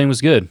everything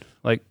was good.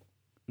 Like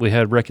we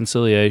had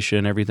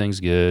reconciliation. Everything's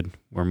good.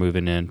 We're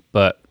moving in.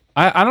 But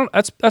I don't.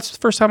 That's the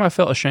first time I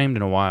felt ashamed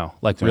in a while.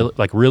 Like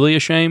really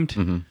ashamed.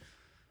 Mm-hmm.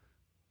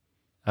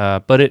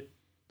 But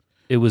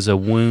it was a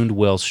wound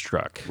well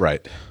struck.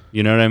 Right.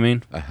 You know what I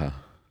mean? Uh-huh.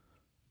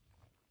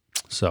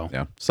 So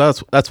yeah. So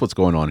that's what's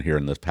going on here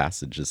in this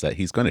passage is that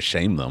he's going to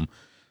shame them.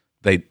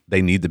 They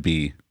need to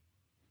be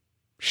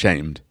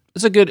shamed.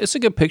 It's a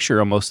good picture,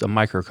 almost a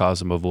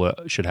microcosm of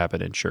what should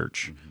happen in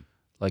church. Mm-hmm.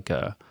 Like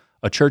a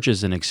church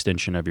is an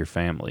extension of your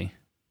family.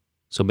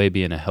 So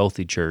maybe in a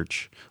healthy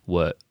church,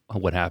 what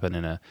happened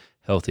in a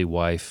healthy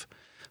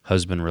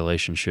wife-husband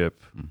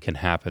relationship can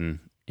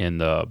happen in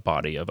the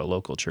body of a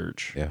local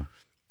church. Yeah.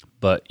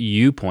 But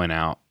you point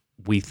out,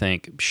 we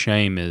think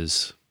shame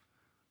is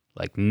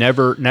like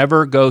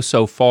never go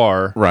so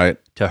far right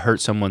to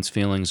hurt someone's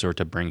feelings or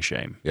to bring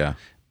shame. Yeah.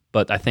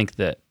 But I think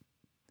that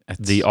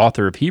the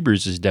author of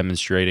Hebrews is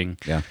demonstrating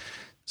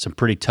some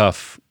pretty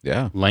tough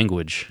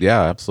language.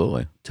 Yeah,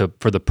 absolutely.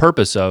 For the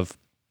purpose of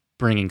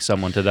bringing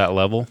someone to that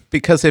level.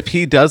 Because if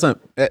he doesn't,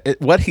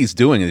 what he's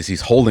doing is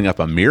he's holding up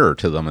a mirror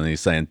to them and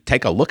he's saying,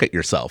 "Take a look at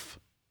yourself.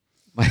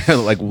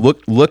 Like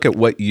look at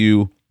what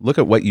you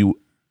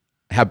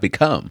have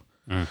become."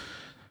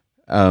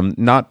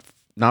 Not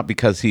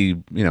because he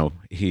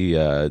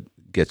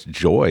gets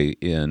joy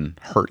in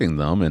hurting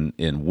them and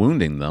in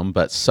wounding them,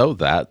 but so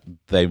that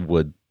they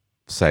would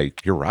say,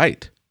 "You're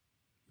right.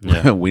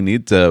 Yeah. we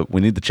need to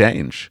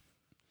change."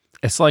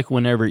 It's like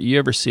whenever you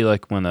ever see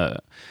like when a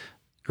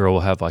girl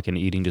will have like an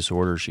eating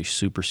disorder, she's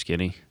super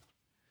skinny,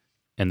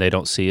 and they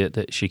don't see it,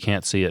 that she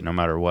can't see it no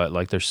matter what.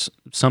 Like there's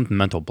some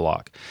mental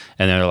block,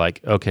 and they're like,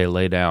 "Okay,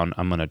 lay down.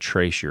 I'm gonna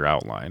trace your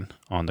outline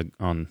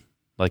on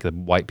like a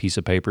white piece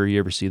of paper." You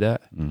ever see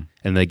that?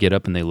 And they get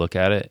up and they look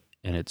at it,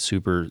 and it's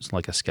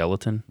like a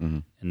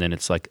skeleton, and then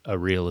it's like a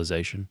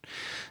realization.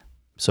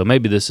 So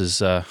maybe this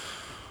is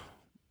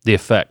the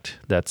effect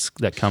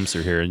that comes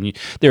through here. And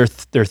there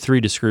are three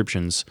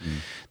descriptions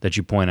that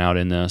you point out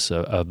in this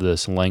of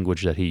this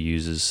language that he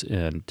uses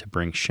and to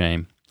bring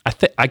shame.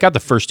 I got the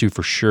first two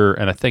for sure,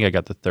 and I think I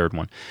got the third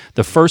one.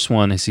 The first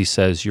one is he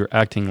says, "You're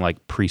acting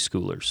like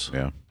preschoolers."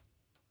 Yeah.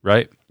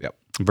 Right? Yep.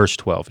 Verse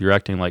 12, "You're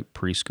acting like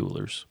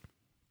preschoolers."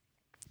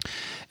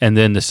 And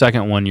then the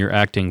second one, "You're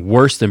acting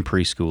worse than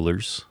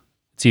preschoolers."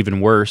 It's even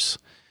worse.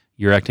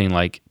 "You're acting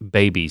like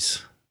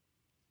babies,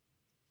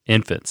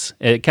 infants."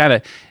 It kind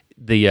of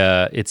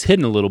it's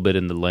hidden a little bit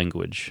in the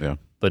language,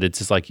 but it's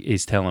just like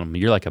he's telling them,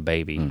 "You're like a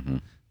baby,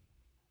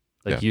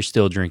 like you're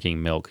still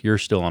drinking milk. You're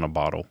still on a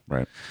bottle."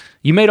 Right.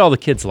 You made all the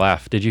kids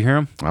laugh. Did you hear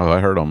them? Oh,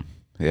 I heard them.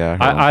 Yeah,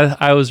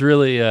 I was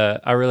really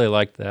I really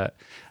liked that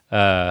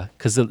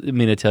because I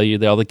mean to tell you,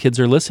 all the kids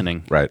are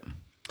listening, right?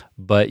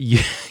 But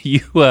you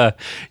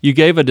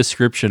gave a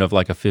description of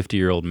like a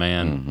 50-year-old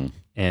man.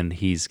 And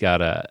he's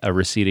got a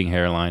receding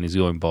hairline. He's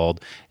going bald,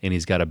 and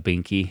he's got a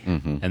binky.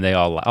 And they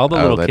all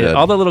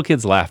the little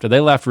kids laughed. They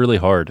laughed really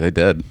hard. They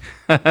did.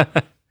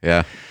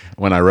 Yeah.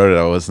 When I wrote it,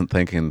 I wasn't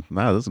thinking,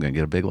 "No, this is going to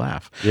get a big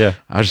laugh." Yeah.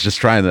 I was just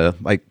trying to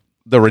like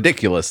the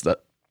ridiculous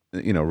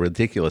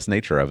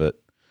nature of it.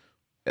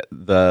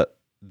 The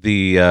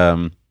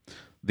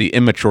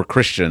immature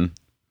Christian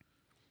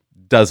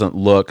doesn't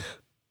look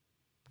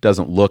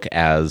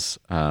as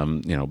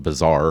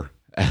bizarre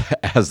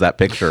as that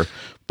picture,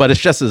 but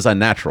it's just as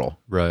unnatural.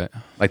 Right.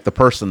 Like the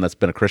person that's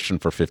been a Christian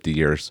for 50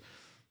 years,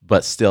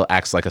 but still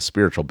acts like a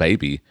spiritual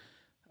baby.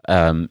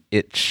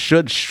 It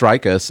should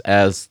strike us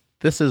as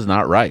this is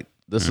not right.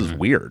 This is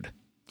weird.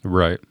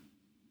 Right.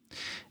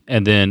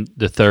 And then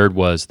the third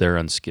was they're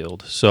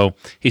unskilled. So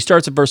he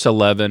starts at verse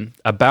 11.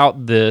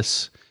 About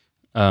this,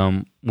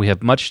 we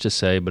have much to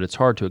say, but it's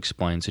hard to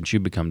explain since you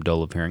become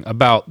dull of hearing.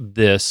 About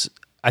this,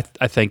 I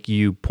think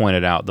you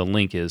pointed out the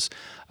link is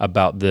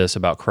about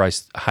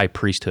Christ's high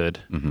priesthood.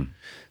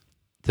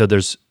 So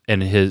there's,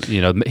 and his,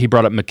 he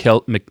brought up I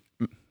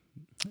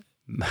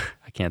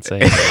can't say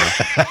it.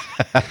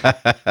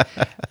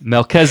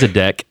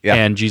 Melchizedek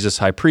and Jesus'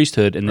 high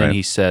priesthood, and then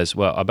he says,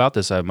 "Well, about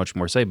this I have much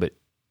more to say, but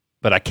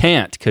I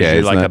can't because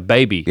you're like a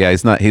baby." Yeah,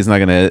 he's not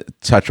going to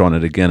touch on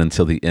it again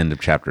until the end of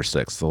chapter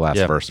 6, the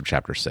last verse of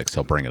chapter 6.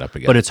 He'll bring it up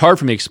again. But it's hard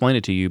for me to explain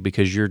it to you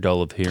because you're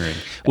dull of hearing,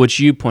 which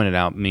you pointed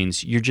out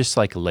means you're just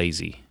like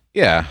lazy.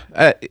 Yeah,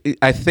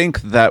 I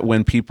think that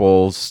when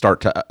people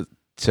start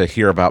to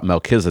hear about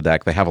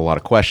Melchizedek, they have a lot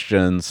of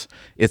questions.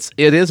 It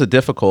is a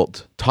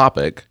difficult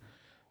topic.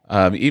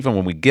 Even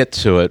when we get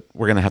to it,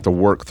 we're going to have to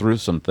work through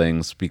some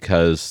things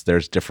because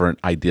there's different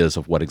ideas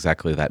of what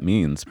exactly that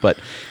means. But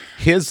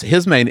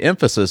his main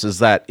emphasis is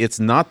that it's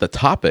not the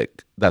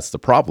topic that's the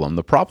problem.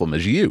 The problem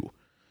is you.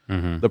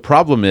 The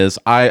problem is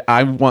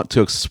I want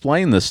to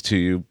explain this to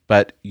you,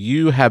 but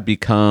you have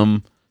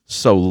become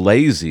so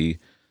lazy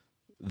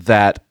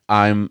that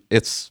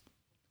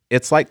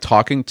it's like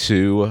talking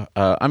to.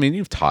 I mean,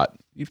 you've taught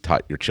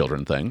your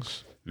children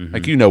things.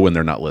 Like when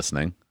they're not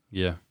listening.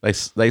 Yeah. They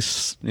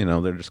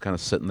they're just kind of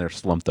sitting there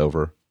slumped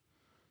over,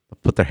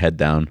 put their head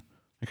down.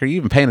 Like, are you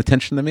even paying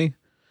attention to me?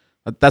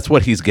 That's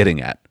what he's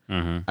getting at.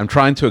 I'm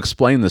trying to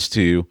explain this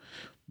to you,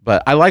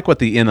 but I like what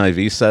the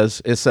NIV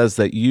says. It says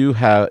that you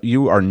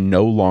are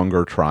no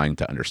longer trying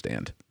to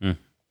understand.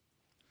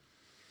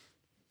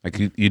 Like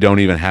you don't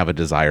even have a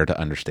desire to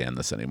understand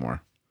this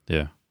anymore.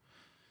 Yeah.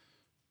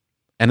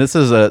 And this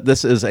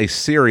is a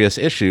serious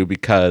issue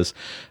because,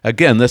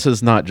 again, this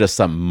is not just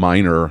some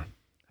minor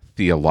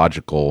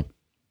theological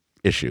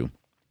issue.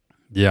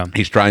 Yeah.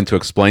 He's trying to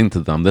explain to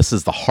them this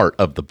is the heart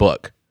of the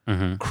book.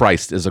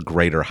 Christ is a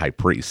greater high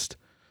priest.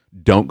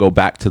 Don't go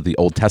back to the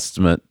Old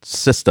Testament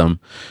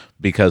system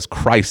because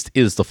Christ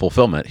is the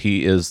fulfillment.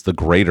 He is the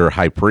greater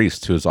high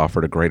priest who has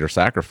offered a greater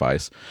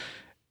sacrifice.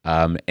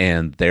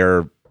 And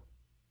they're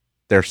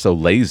so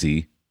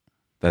lazy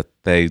that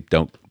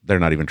they're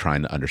not even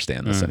trying to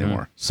understand this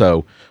anymore.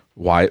 So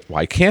why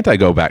can't I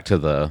go back to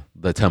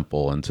the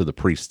temple and to the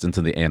priests and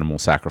to the animal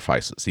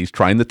sacrifices? He's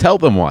trying to tell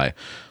them why,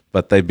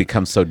 but they've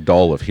become so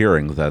dull of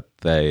hearing that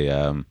they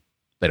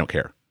don't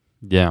care.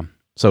 Yeah.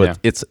 So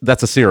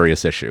that's a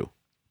serious issue.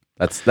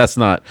 That's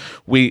not,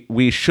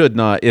 we should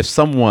not, if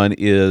someone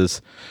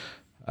is,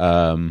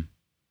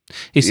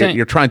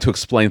 you're trying to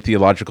explain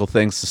theological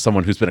things to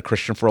someone who's been a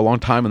Christian for a long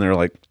time, and they're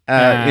like,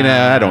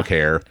 I don't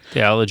care.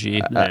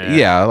 Theology. I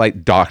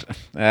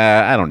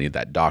don't need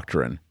that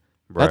doctrine.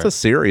 Right. That's a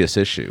serious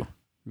issue.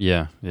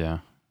 Yeah, yeah.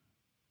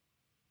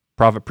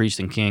 Prophet, priest,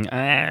 and king.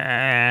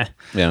 Yeah.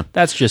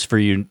 That's just for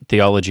you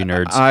theology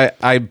nerds.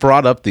 I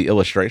brought up the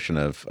illustration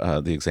of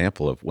the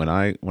example of when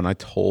I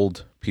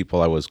told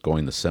people I was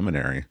going to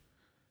seminary,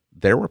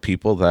 there were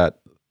people that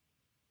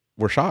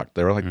were shocked.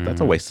 They were like,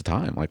 "That's a waste of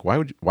time. Like, why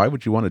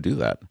would you want to do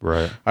that?"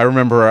 Right. I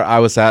remember I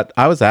was at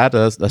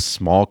a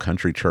small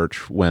country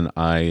church when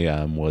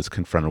I was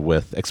confronted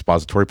with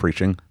expository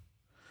preaching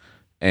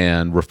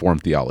and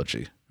Reformed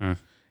theology,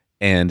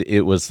 and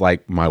it was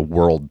like my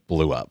world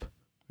blew up.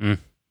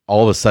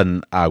 All of a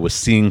sudden, I was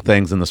seeing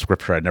things in the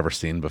scripture I'd never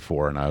seen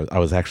before, and I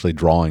was actually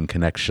drawing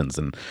connections,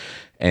 and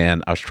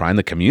I was trying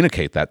to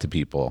communicate that to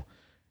people.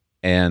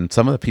 And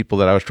some of the people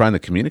that I was trying to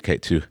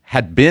communicate to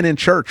had been in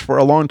church for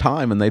a long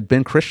time, and they'd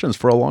been Christians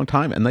for a long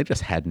time, and they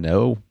just had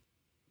no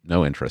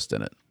interest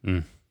in it.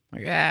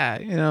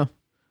 Like,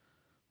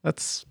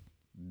 that's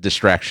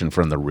distraction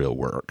from the real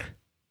work.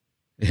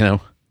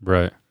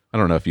 Right. I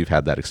don't know if you've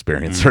had that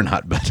experience or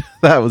not, but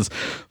that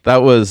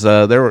was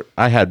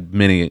I had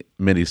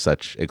many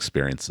such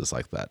experiences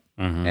like that,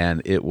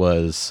 and it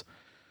was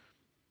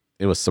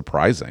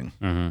surprising.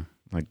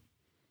 Like,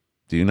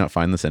 do you not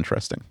find this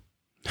interesting?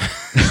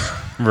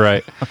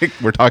 Right. Like,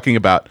 we're talking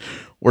about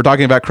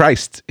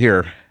Christ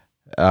here.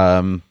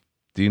 Are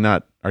you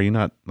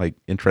not like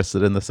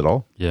interested in this at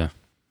all? Yeah.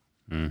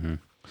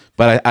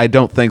 But I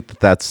don't think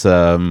that's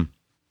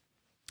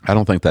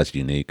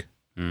unique.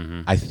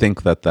 I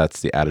think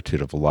that's the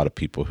attitude of a lot of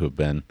people who have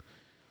been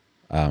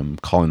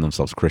calling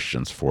themselves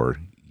Christians for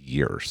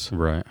years.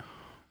 Right.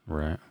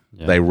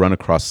 Yeah. They run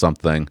across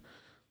something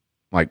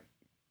like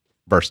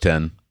verse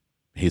 10,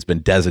 he's been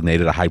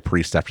designated a high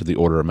priest after the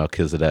order of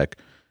Melchizedek,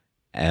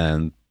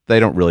 and they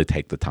don't really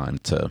take the time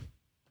to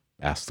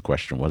ask the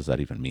question, what does that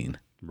even mean?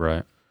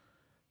 Right.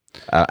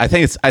 I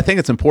think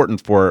it's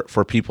important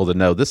for people to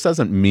know this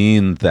doesn't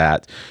mean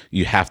that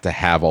you have to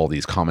have all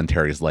these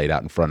commentaries laid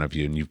out in front of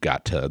you and you've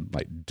got to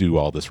like do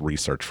all this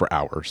research for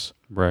hours.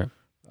 Right.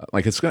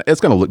 Like it's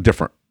gonna look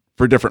different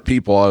for different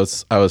people. I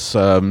was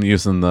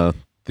using the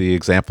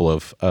example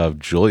of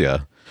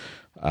Julia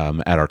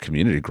at our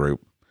community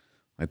group.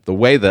 Like the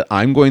way that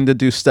I'm going to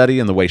do study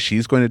and the way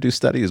she's going to do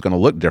study is going to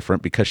look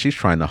different because she's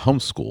trying to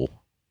homeschool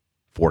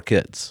 4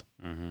 kids.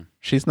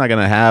 She's not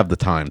going to have the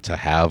time to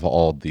have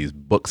all these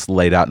books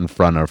laid out in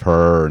front of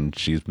her, and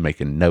she's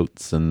making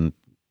notes and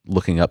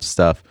looking up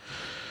stuff.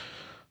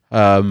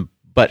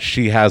 But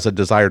she has a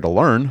desire to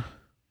learn,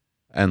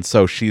 and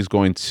so she's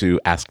going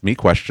to ask me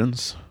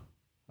questions.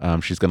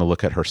 She's going to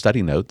look at her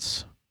study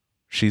notes.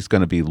 She's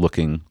going to be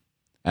looking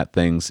at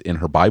things in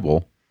her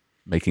Bible,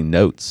 making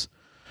notes.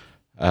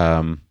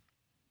 But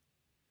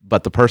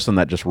the person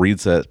that just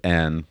reads it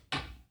and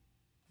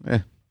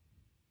I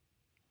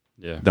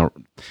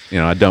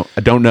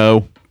don't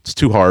know. It's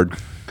too hard.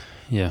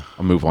 Yeah.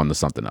 I'll move on to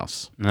something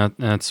else.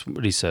 That's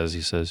what he says.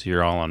 He says,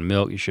 you're all on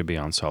milk. You should be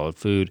on solid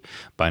food.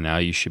 By now,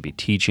 you should be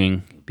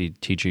teaching. Be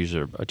teachers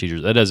or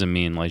teachers. That doesn't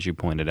mean, like you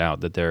pointed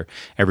out, that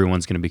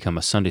everyone's going to become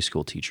a Sunday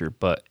school teacher.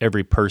 But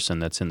every person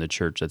that's in the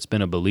church that's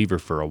been a believer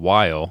for a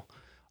while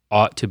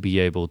ought to be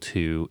able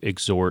to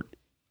exhort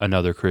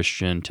another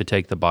Christian, to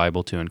take the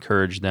Bible, to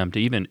encourage them, to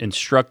even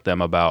instruct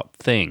them about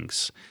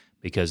things.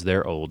 Because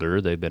they're older,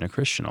 they've been a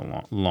Christian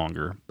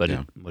longer. But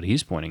what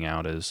he's pointing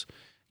out is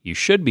you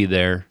should be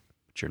there,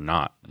 but you're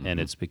not, and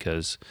it's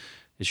because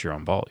it's your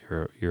own fault.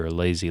 You're a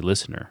lazy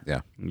listener.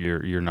 Yeah,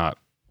 you're not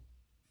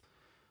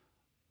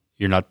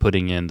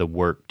putting in the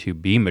work to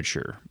be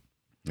mature.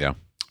 Yeah,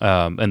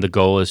 and the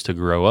goal is to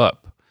grow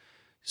up.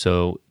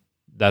 So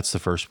that's the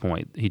first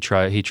point. He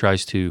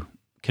tries to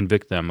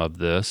convict them of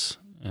this,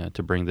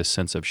 to bring this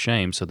sense of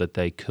shame so that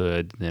they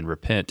could then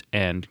repent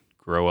and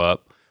grow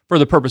up for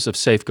the purpose of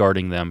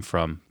safeguarding them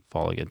from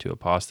falling into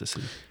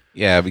apostasy.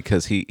 Yeah,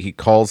 because he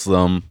calls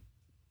them,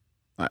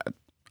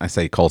 I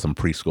say he calls them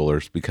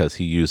preschoolers because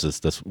he uses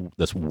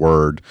this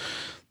word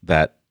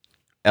that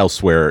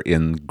elsewhere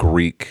in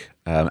Greek,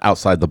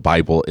 outside the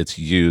Bible, it's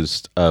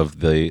used of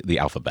the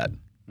alphabet.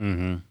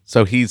 Mm-hmm.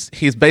 So he's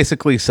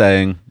basically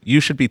saying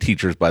you should be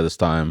teachers by this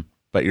time,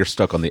 but you're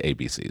stuck on the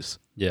ABCs.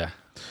 Yeah.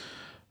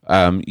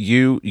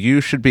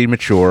 You should be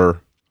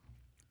mature,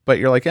 but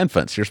you're like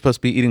infants. You're supposed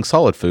to be eating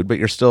solid food, but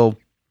you're still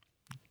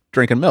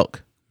drinking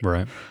milk.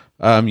 Right.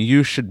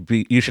 You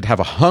should have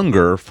a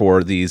hunger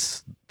for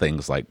these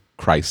things like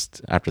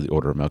Christ after the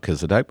order of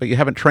Melchizedek, but you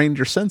haven't trained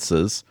your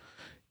senses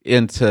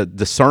into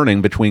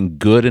discerning between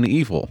good and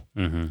evil.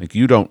 Mm-hmm. Like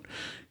you don't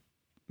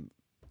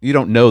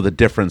know the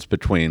difference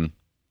between.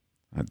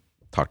 I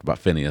talked about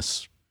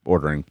Phineas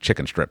ordering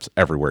chicken strips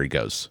everywhere he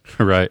goes,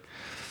 Right.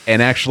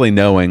 and actually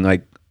knowing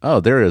like, oh,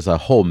 there is a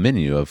whole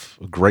menu of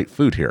great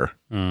food here.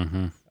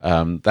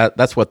 Mm-hmm.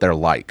 That's what they're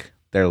like.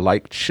 They're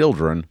like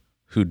children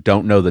who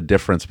don't know the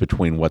difference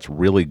between what's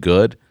really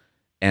good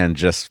and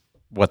just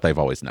what they've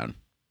always known.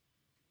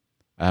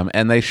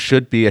 And they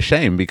should be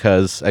ashamed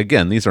because,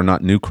 again, these are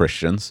not new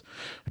Christians.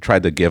 I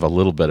tried to give a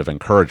little bit of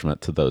encouragement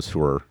to those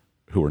who are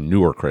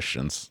newer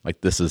Christians.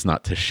 Like, this is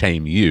not to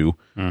shame you.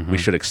 Mm-hmm. We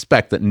should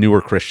expect that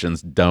newer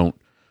Christians don't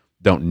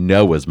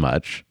know as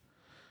much.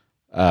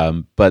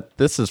 But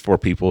this is for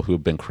people who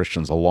have been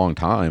Christians a long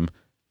time,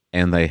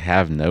 and they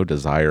have no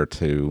desire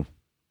to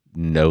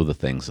know the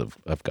things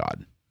of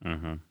God.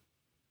 Mm-hmm.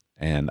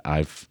 And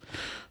I've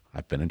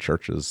been in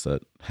churches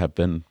that have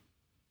been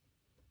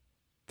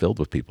filled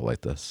with people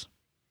like this.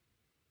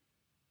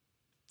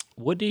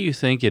 What do you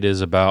think it is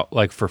about,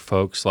 like, for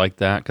folks like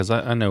that? Because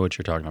I know what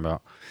you're talking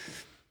about.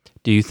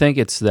 Do you think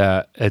it's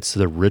the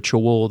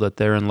ritual that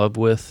they're in love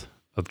with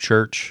of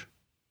church?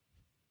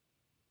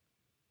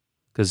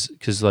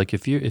 Because like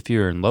if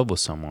you're in love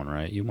with someone,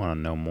 right, you want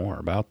to know more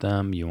about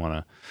them. You want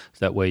to,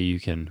 that way you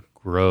can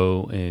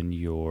grow in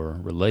your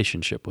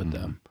relationship with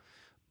them.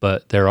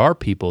 But there are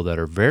people that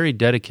are very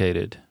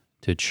dedicated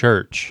to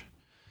church.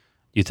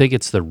 Do you think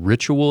it's the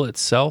ritual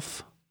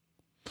itself?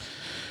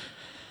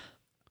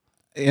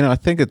 I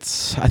think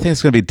it's going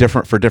to be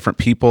different for different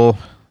people.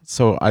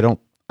 So I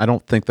don't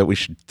think that we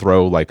should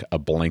throw like a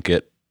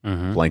blanket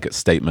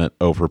statement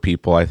over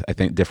people. I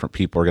think different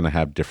people are going to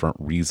have different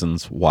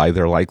reasons why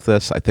they're like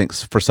this. I think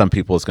for some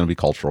people it's going to be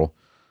cultural.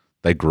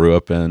 They grew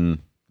up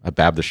in a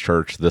Baptist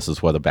church. This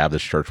is what a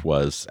Baptist church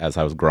was as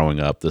I was growing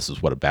up. This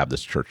is what a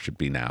Baptist church should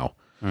be now.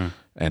 And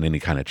any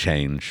kind of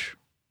change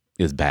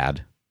is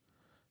bad.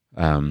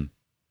 And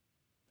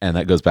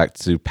that goes back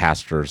to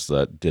pastors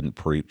that didn't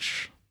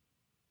preach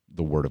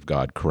the word of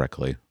God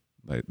correctly.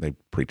 They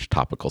preach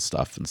topical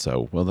stuff. And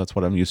so, well, that's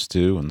what I'm used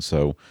to. And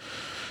so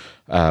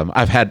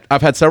I've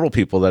had several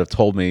people that have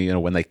told me,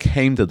 when they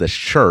came to this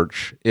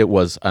church, it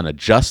was an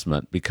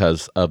adjustment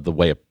because of the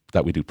way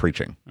that we do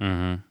preaching.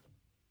 Mm-hmm.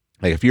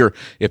 Like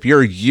if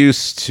you're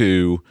used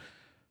to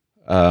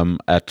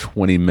a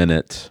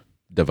 20-minute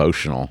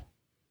devotional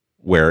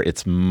where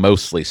it's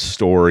mostly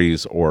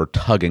stories or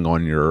tugging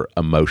on your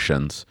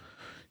emotions,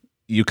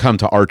 you come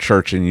to our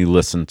church and you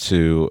listen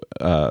to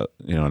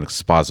an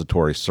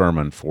expository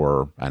sermon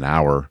for an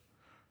hour,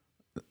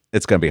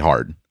 it's going to be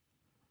hard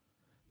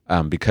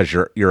because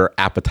your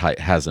appetite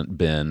hasn't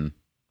been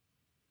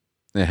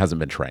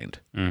trained.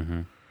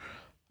 Mm-hmm.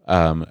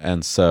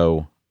 And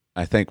so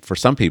I think for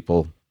some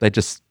people they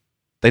just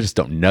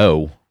don't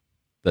know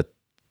that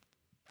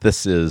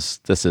this is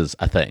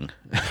a thing.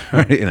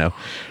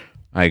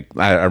 I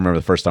remember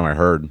the first time I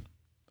heard.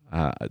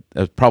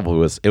 It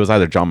was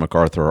either John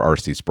MacArthur or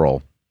R.C.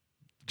 Sproul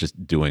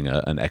just doing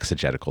an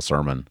exegetical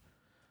sermon.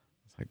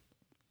 It's like,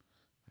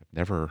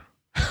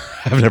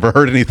 I've never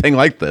heard anything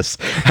like this.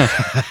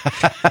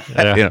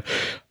 Yeah.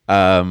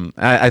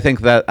 I think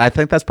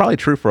that's probably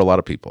true for a lot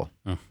of people.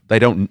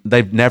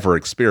 They've never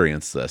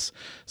experienced this.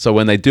 So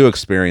when they do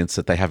experience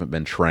it, they haven't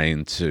been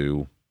trained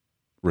to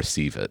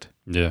receive it.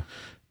 Yeah.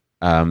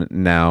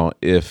 Now,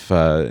 if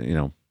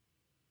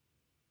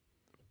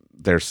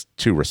there's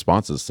two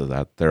responses to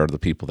that. There are the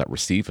people that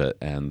receive it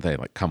and they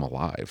like come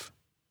alive.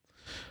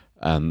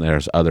 And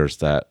there's others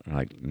that are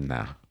like,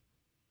 nah.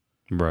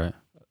 Right.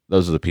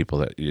 Those are the people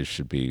that you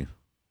should be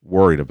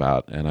worried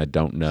about. And I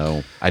don't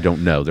know.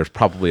 There's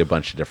probably a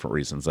bunch of different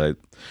reasons.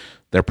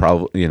 They're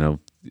probably,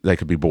 they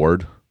could be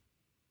bored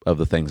of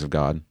the things of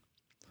God.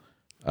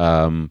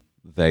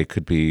 They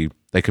could be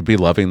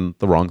loving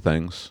the wrong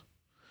things.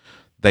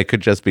 They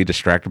could just be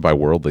distracted by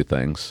worldly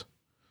things.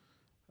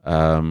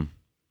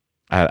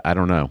 I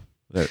don't know.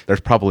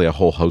 There's probably a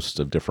whole host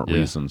of different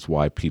reasons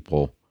why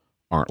people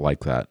aren't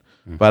like that.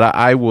 Mm-hmm. But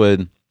I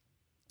want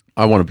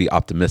to be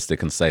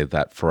optimistic and say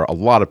that for a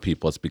lot of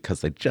people, it's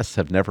because they just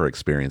have never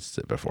experienced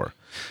it before.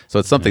 So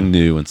it's something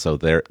new, and so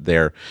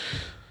they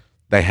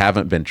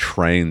haven't been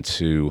trained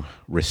to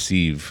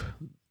receive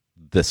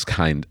this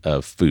kind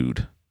of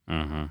food.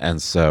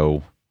 And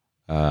so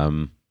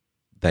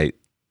they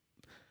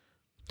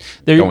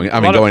Going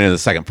into the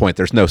second point,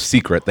 there's no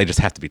secret. They just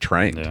have to be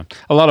trained. Yeah.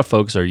 A lot of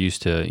folks are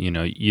used to,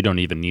 you don't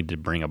even need to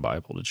bring a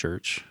Bible to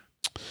church.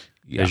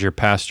 Yeah. As your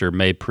pastor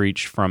may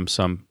preach from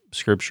some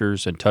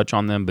scriptures and touch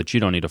on them, but you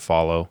don't need to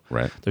follow.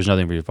 Right. There's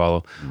nothing for you to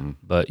follow.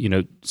 But,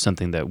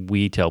 something that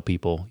we tell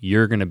people,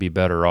 you're going to be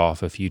better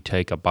off if you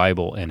take a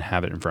Bible and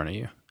have it in front of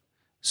you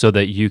so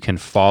that you can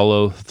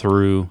follow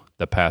through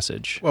the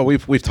passage. Well,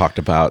 we've talked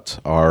about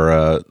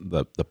our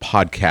the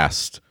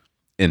podcast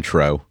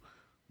intro.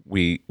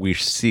 We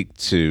seek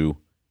to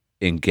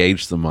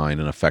engage the mind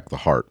and affect the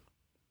heart,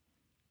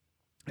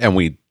 and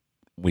we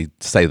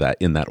say that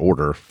in that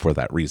order for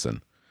that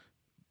reason.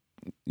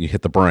 You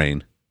hit the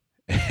brain,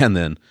 and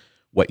then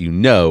what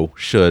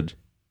should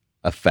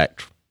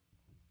affect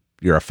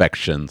your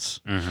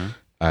affections,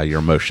 your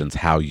emotions,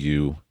 how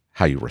you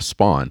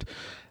respond.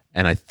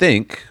 And I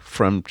think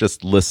from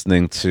just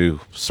listening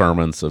to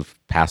sermons of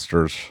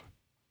pastors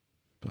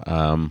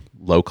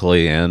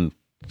locally and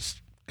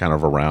kind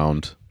of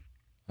around,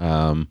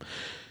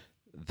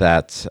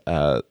 that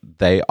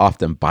they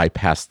often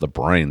bypass the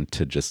brain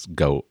to just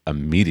go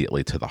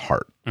immediately to the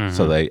heart.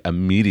 So they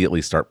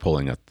immediately start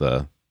pulling at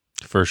the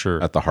for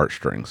sure at the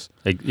heartstrings.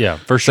 Yeah,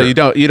 for sure.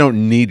 So you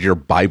don't need your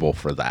Bible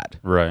for that.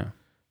 Right.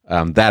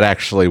 That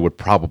actually would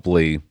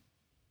probably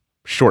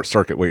short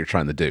circuit what you're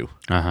trying to do.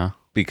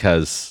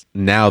 Because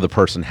now the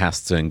person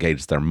has to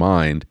engage their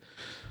mind,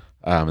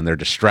 and they're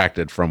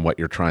distracted from what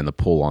you're trying to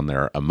pull on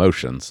their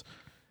emotions.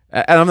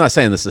 And I'm not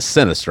saying this is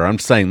sinister. I'm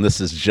saying this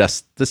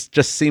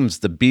just seems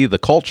to be the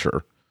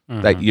culture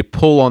that you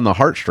pull on the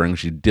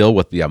heartstrings, you deal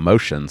with the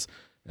emotions,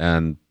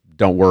 and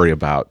don't worry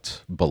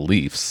about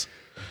beliefs.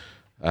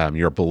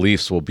 Your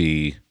beliefs will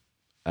be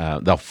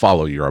they'll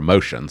follow your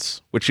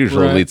emotions, which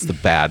usually leads to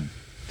bad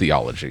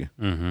theology.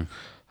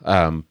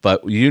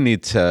 But you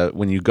need to,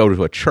 when you go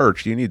to a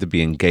church, you need to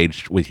be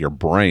engaged with your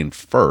brain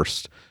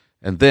first,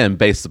 and then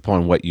based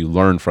upon what you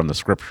learn from the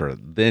scripture,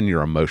 then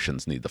your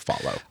emotions need to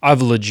follow.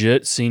 I've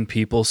legit seen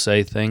people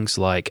say things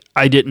like,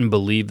 I didn't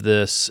believe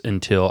this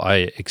until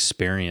I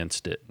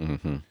experienced it. You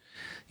know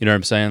what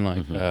I'm saying?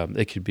 Like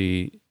it could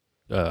be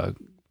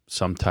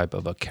some type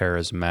of a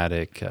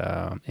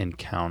charismatic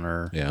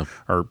encounter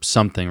or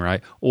something,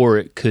 right? Or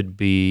it could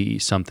be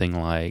something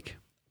like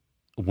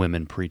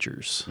women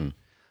preachers.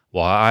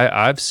 Well,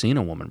 I've seen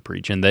a woman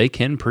preach, and they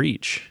can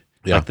preach.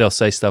 Yeah. Like they'll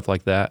say stuff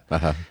like that.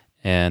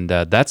 And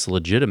that's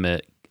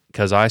legitimate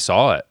because I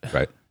saw it.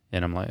 Right.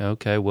 And I'm like,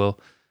 okay, well,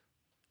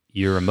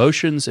 your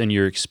emotions and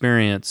your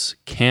experience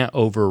can't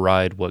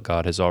override what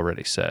God has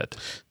already said.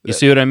 You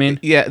see what I mean?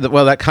 Yeah.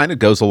 Well, that kind of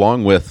goes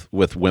along with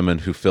women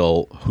who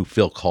feel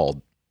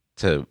called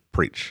to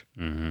preach.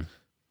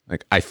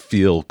 Like, I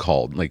feel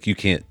called. Like, you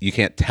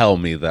can't tell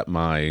me that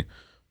my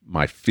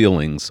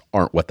feelings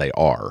aren't what they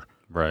are.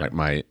 Right. Like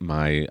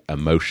my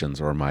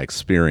emotions or my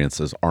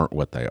experiences aren't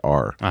what they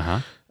are.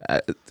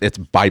 It's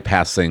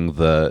bypassing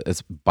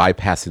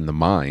the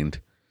mind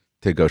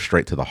to go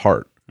straight to the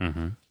heart.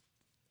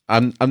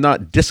 I'm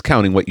not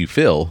discounting what you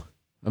feel.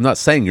 I'm not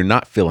saying you're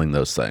not feeling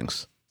those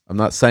things. I'm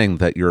not saying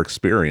that your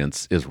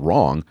experience is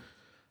wrong.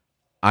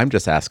 I'm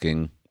just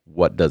asking,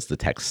 what does the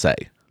text say?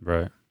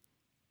 Right.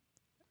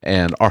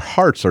 And our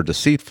hearts are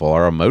deceitful.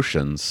 Our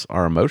emotions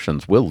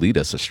will lead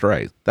us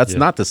astray. That's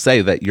not to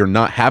say that you're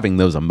not having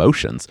those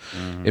emotions.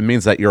 It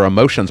means that your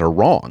emotions are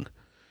wrong.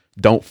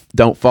 Don't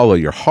follow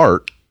your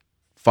heart.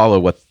 Follow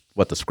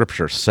what the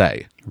scriptures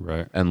say.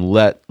 Right. And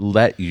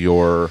let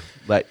your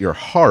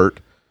heart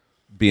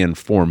be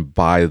informed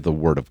by the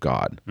word of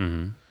God.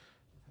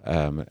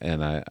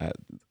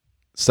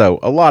 So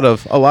a lot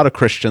of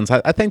Christians,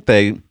 I think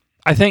they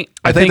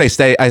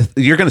stay.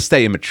 You're going to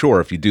stay immature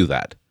if you do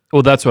that.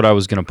 Well, that's what I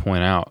was going to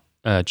point out.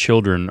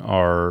 Children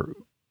are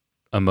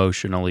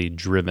emotionally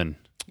driven.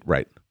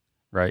 Right.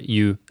 Right.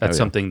 That's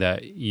something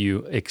that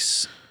you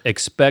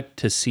expect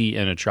to see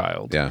in a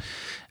child. Yeah.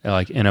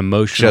 Like an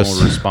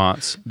emotional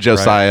response.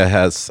 Josiah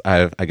has,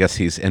 I guess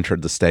he's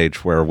entered the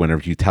stage where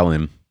whenever you tell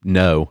him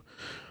no,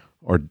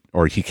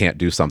 or he can't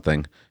do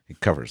something, he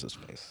covers his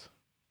face.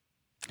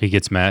 He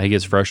gets mad. He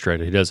gets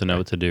frustrated. He doesn't know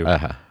what to do.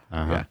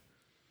 Yeah.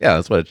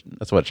 That's what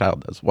a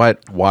child does.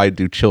 Why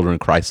do children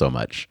cry so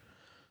much?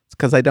 It's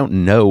because they don't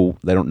know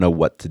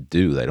what to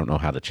do. They don't know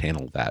how to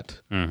channel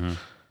that.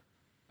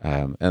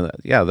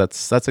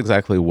 That's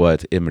exactly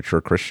what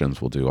immature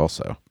Christians will do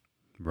also.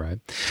 Right.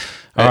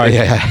 All right.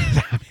 Yeah.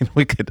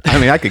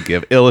 I could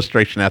give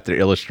illustration after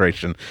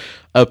illustration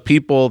of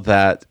people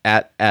that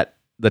at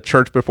the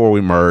church before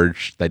we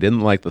merged, they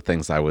didn't like the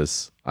things I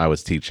was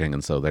teaching,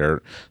 and so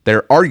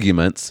their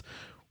arguments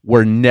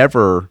were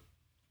never,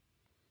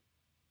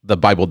 the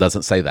Bible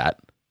doesn't say that.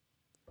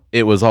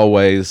 It was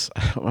always,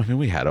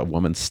 we had a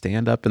woman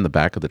stand up in the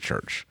back of the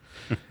church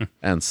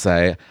and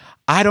say,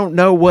 I don't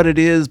know what it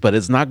is, but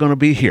it's not going to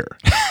be here.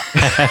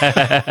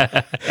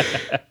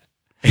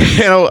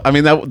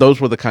 Those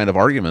were the kind of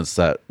arguments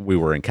that we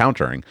were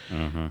encountering.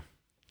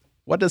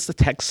 What does the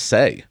text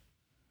say?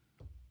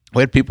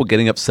 We had people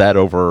getting upset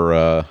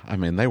over,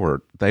 they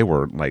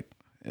were like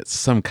it's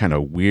some kind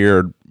of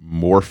weird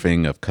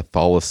morphing of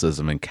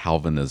Catholicism and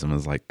Calvinism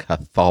is like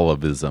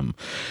Catholicism.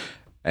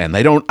 And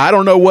I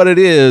don't know what it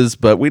is,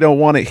 but we don't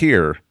want it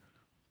here.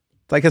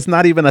 It's like, it's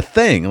not even a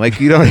thing. Like,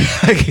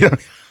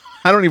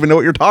 I don't even know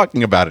what you're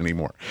talking about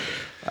anymore.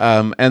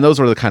 And those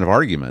were the kind of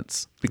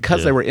arguments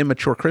because they were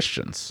immature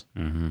Christians.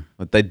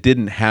 But they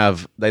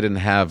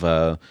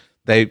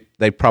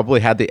probably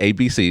had the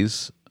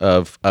ABCs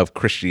of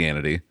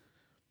Christianity.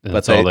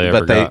 That's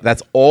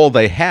all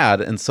they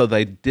had, and so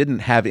they didn't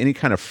have any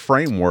kind of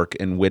framework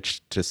in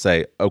which to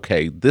say,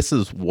 okay, this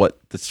is what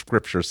the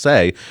scriptures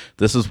say.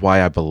 This is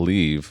why I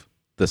believe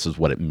this is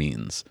what it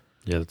means.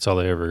 Yeah, that's all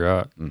they ever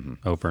got,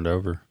 over and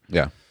over.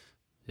 Yeah,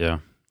 yeah.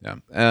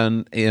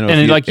 And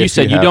like you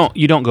said,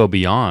 you don't go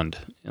beyond.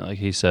 Like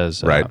he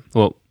says, right?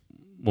 Well,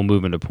 we'll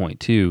move into point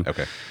 2.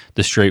 Okay.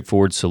 The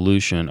straightforward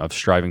solution of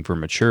striving for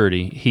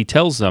maturity. He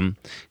tells them,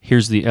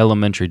 here's the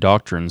elementary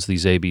doctrines,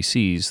 these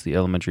ABCs, the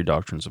elementary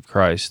doctrines of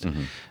Christ.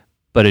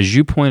 But as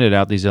you pointed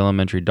out, these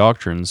elementary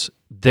doctrines,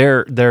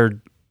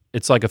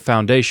 it's like a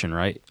foundation,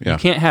 right? Yeah. You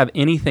can't have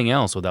anything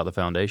else without the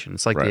foundation.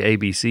 It's like the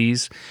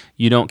ABCs.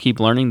 You don't keep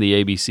learning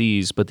the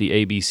ABCs, but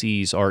the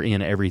ABCs are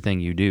in everything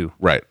you do.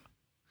 Right.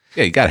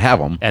 Yeah, you got to have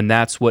them. And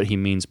that's what he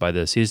means by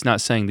this. He's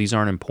not saying these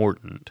aren't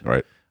important.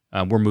 Right.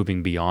 We're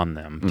moving beyond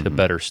them to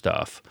better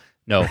stuff.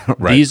 No,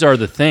 these are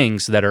the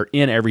things that are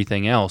in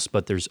everything else,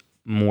 but there's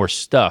more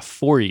stuff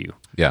for you.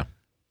 Yeah.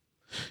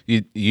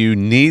 You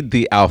need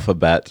the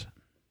alphabet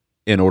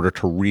in order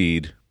to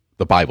read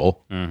the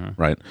Bible,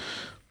 right?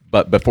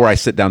 But before I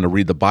sit down to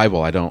read the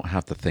Bible, I don't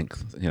have to think,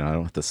 I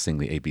don't have to sing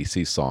the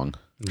ABC song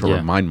to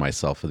remind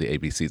myself of the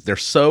ABCs. They're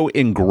so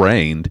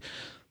ingrained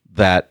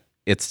that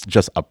it's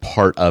just a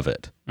part of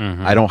it.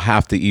 I don't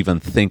have to even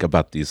think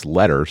about these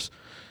letters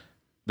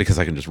because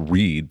I can just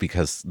read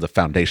because the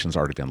foundation's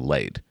already been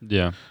laid.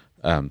 Yeah.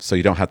 So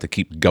you don't have to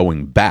keep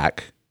going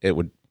back. It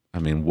would,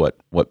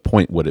 what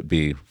point would it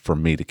be for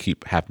me to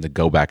keep having to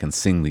go back and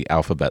sing the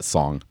alphabet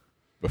song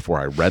before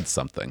I read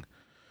something?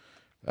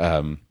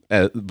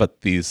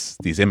 But these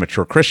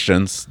immature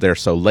Christians, they're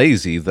so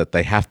lazy that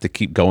they have to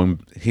keep going.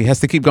 He has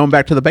to keep going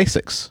back to the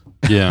basics.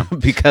 Yeah.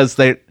 Because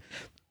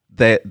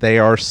they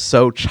are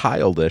so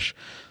childish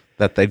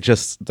that they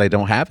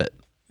don't have it.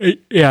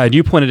 Yeah, and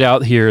you pointed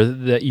out here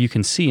that you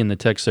can see in the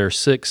text there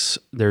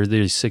are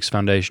these 6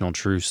 foundational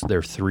truths. There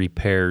are 3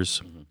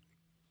 pairs.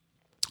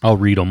 I'll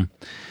read them.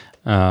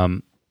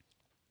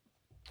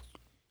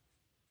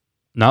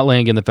 Not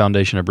laying in the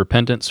foundation of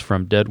repentance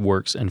from dead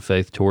works and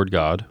faith toward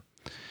God,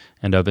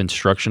 and of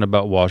instruction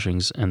about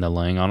washings and the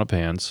laying on of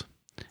hands,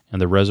 and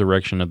the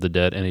resurrection of the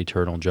dead and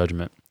eternal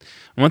judgment.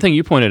 And one thing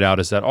you pointed out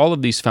is that all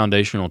of these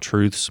foundational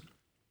truths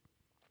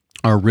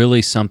are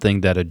really something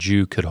that a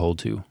Jew could hold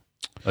to.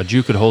 A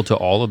Jew could hold to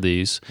all of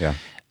these,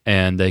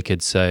 and they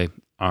could say,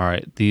 all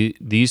right,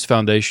 these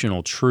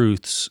foundational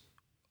truths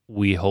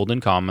we hold in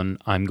common.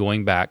 I'm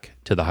going back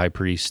to the high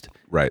priest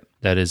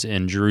that is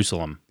in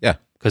Jerusalem. Yeah.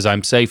 Because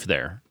I'm safe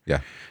there. Yeah.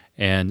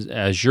 And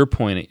as you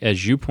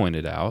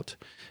pointed out,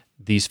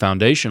 these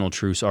foundational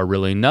truths are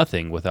really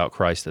nothing without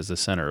Christ as the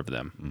center of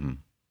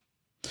them.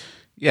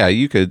 Yeah,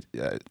 you could.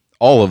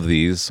 All of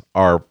these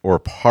are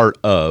part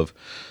of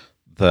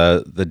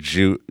the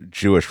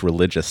Jewish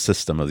religious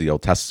system of the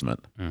Old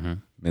Testament.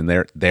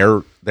 And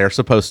they're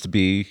supposed to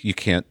be. You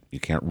can't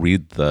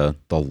read the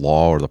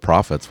law or the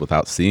prophets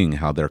without seeing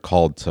how they're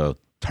called to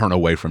turn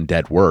away from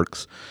dead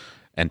works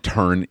and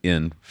turn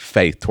in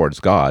faith towards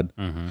God.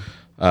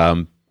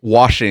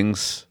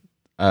 Washings,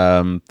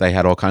 they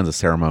had all kinds of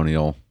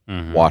ceremonial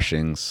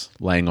washings,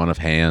 laying on of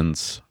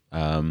hands,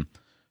 and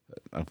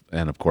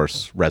of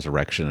course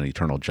resurrection and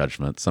eternal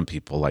judgment. Some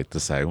people like to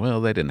say,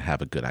 well, they didn't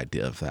have a good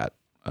idea of that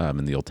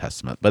in the Old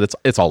Testament, but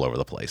it's all over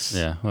the place.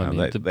 Yeah, well,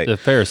 the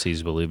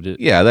Pharisees believed it.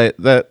 Yeah,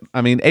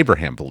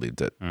 Abraham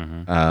believed it.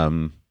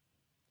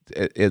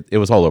 It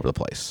was all over the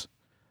place.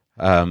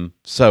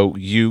 So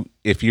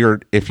if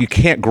you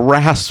can't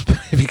grasp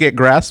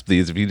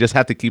these, if you just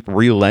have to keep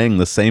relaying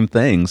the same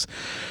things,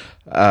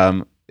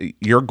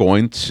 you're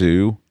going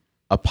to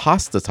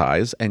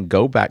apostatize and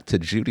go back to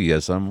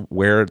Judaism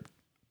where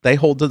they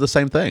hold to the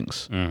same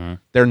things.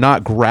 They're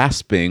not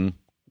grasping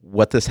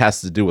what this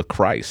has to do with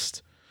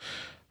Christ.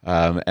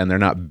 And they're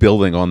not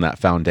building on that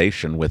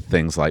foundation with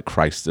things like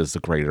Christ is the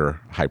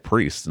greater high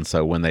priest. And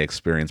so when they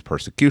experience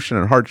persecution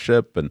and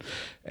hardship and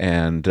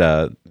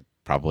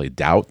probably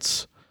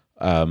doubts,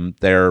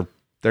 they're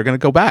going to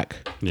go back.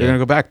 They're going to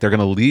go back. They're going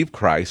to leave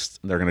Christ.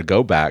 They're going to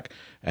go back,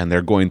 and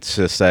they're going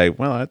to say,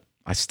 well,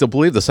 I still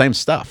believe the same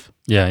stuff.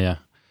 Yeah.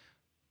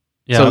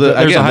 So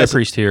there's a high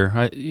priest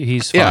here.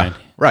 He's fine. Yeah,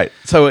 right.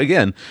 So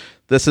again,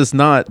 this is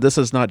not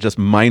just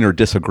minor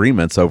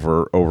disagreements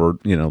over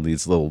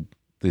these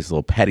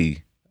little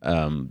petty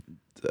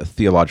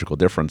theological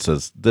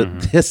differences.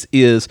 This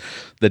is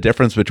the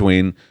difference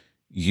between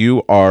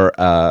you are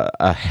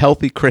a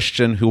healthy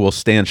Christian who will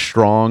stand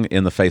strong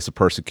in the face of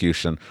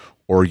persecution,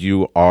 or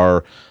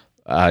you're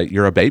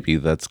a baby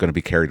that's going to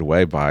be carried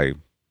away by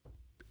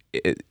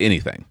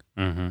anything.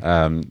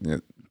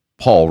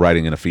 Paul,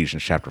 writing in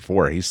Ephesians chapter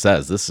 4, he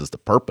says this is the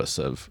purpose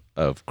of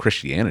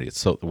Christianity. It's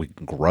so that we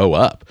can grow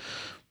up,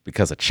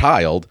 because a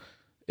child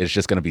is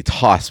just going to be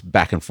tossed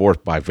back and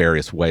forth by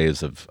various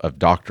ways of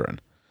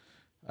doctrine.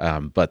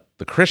 But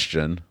the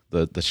Christian,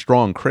 the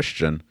strong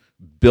Christian,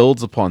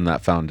 builds upon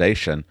that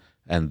foundation,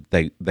 and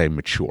they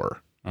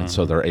mature, and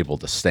so they're able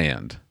to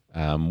stand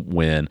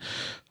when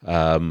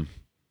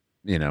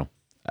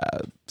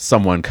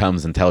someone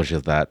comes and tells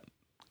you that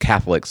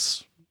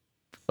Catholics,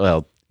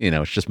 well,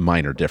 it's just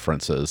minor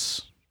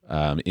differences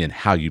in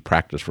how you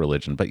practice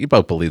religion, but you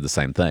both believe the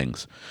same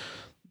things.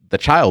 The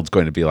child's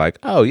going to be like,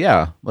 oh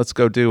yeah, let's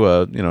go do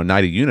a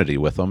night of unity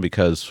with them,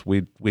 because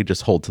we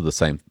just hold to the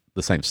same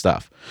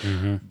stuff.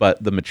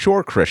 But the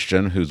mature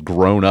Christian who's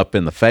grown up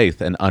in the faith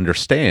and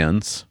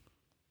understands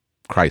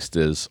Christ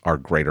is our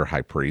greater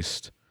high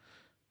priest,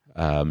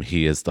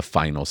 he is the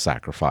final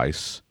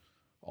sacrifice.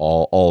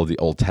 All of the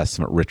Old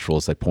Testament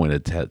rituals, they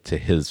pointed to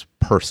his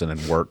person and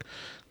work.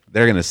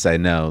 They're going to say,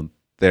 no,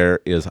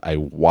 there is a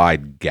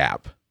wide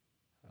gap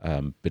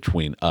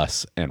between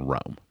us and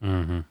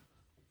Rome.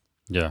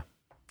 Yeah.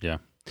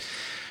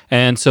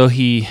 And so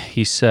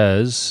he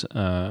says,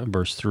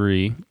 verse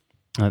 3,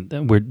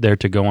 we're there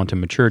to go on to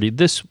maturity.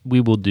 This we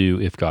will do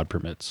if God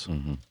permits.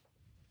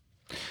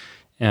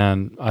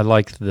 And I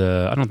like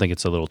I don't think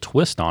it's a little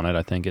twist on it.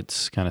 I think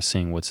it's kind of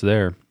seeing what's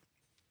there.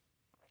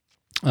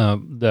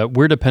 That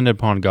we're dependent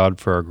upon God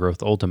for our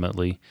growth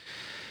ultimately,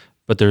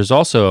 but there's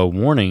also a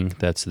warning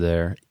that's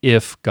there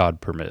if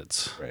God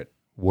permits. Right.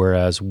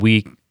 Whereas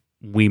we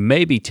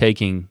may be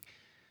taking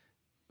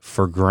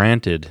for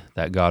granted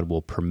that God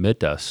will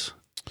permit us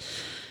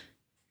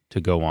to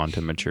go on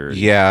to maturity.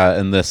 Yeah,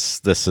 and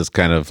this is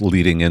kind of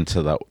leading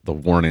into the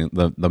warning,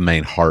 the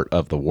main heart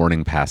of the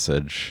warning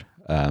passage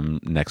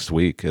next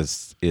week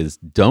is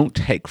don't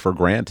take for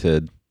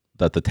granted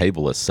that the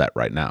table is set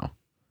right now.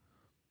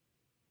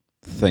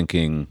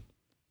 Thinking,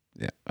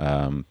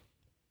 well,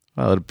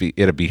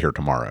 it'll be here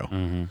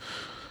tomorrow.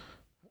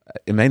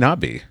 It may not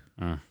be.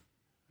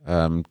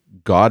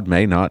 God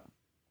may not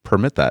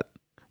permit that.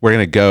 We're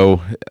going to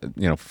go,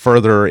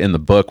 further in the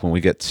book when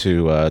we get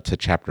to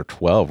chapter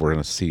 12. We're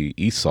going to see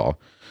Esau.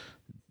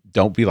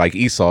 Don't be like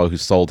Esau, who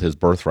sold his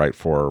birthright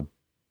for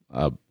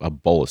a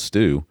bowl of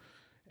stew,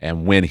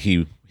 and when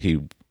he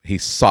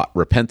sought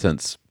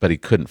repentance, but he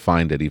couldn't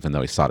find it, even though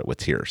he sought it with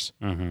tears.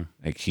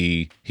 Like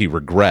he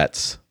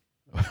regrets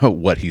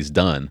what he's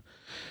done,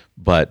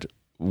 but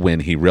when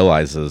he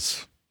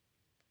realizes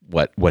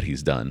what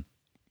he's done,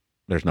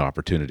 there's no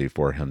opportunity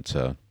for him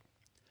to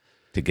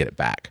get it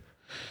back.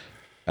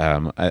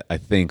 I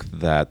think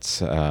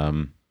that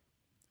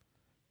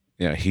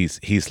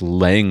he's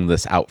laying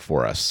this out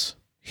for us.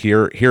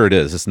 Here it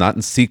is. It's not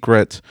in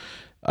secret.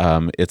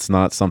 It's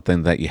not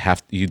something that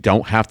you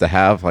don't have to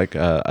have like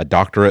a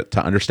doctorate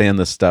to understand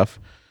this stuff.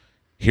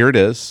 Here it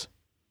is.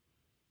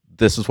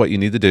 This is what you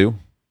need to do.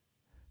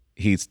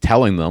 He's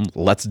telling them,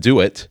 let's do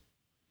it.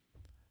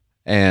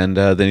 And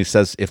then he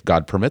says, if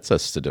God permits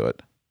us to do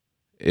it,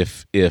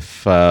 if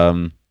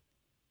God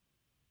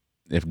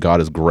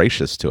is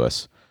gracious to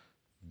us,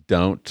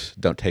 don't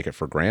take it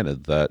for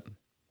granted that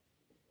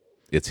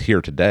it's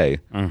here today.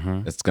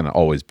 It's going to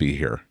always be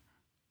here.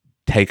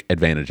 Take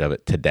advantage of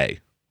it today.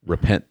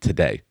 Repent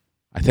today.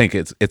 I think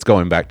it's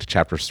going back to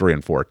chapters 3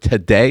 and 4.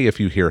 Today, if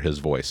you hear his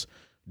voice,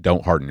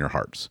 don't harden your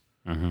hearts.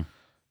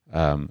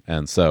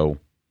 And so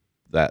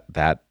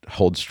that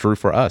holds true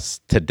for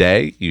us.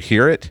 Today, you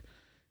hear it.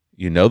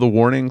 You know the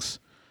warnings.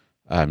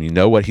 You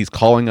know what he's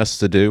calling us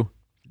to do.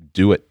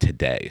 Do it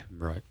today.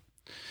 Right.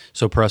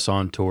 So press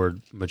on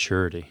toward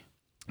maturity.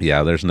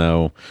 Yeah, there's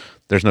no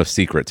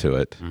secret to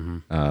it.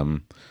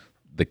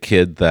 The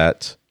kid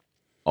that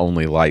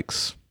only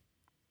likes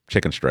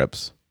chicken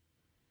strips,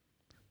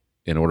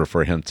 in order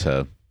for him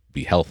to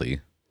be healthy,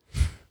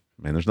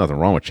 there's nothing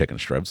wrong with chicken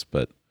strips,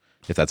 but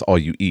if that's all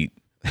you eat,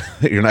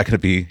 you're not going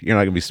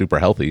to be super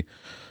healthy.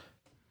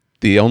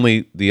 The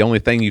only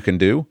thing you can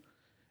do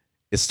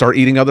is start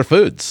eating other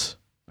foods.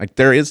 Like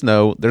there's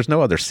no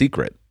other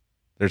secret.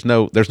 There's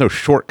no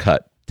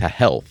shortcut to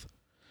health.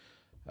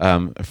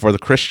 For the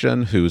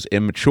Christian who's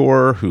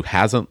immature, who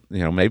hasn't,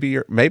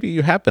 maybe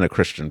you have been a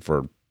Christian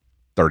for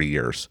 30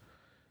 years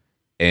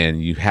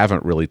and you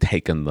haven't really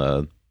taken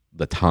the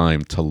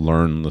time to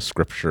learn the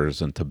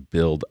scriptures and to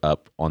build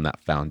up on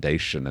that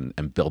foundation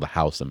and build a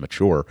house and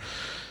mature.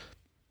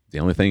 The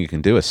only thing you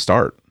can do is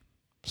start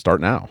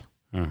now.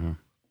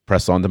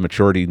 Press on to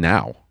maturity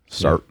now.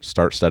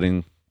 Start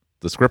studying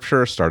the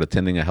scripture, start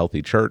attending a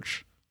healthy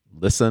church,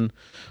 listen,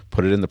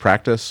 put it into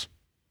practice.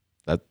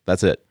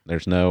 That's it.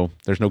 There's no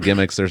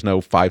gimmicks. There's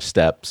no 5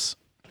 steps.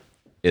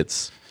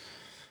 It's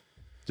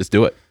just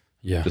do it.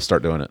 Yeah. Just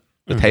start doing it.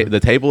 The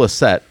table is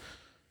set.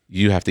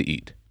 You have to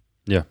eat.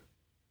 Yeah.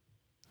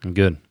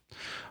 Good.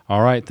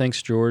 All right.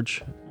 Thanks,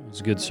 George. It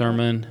was a good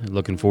sermon.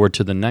 Looking forward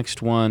to the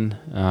next one.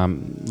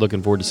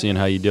 Looking forward to seeing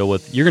how you're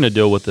going to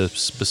deal with the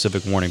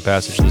specific warning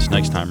passage this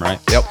next time, right?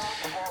 Yep.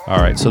 All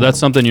right. So that's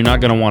something you're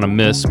not going to want to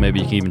miss. Maybe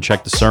you can even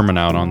check the sermon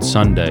out on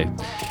Sunday.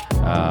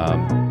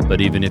 But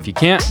even if you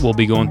can't, we'll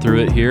be going through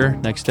it here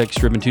next Text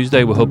Driven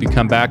Tuesday. We hope you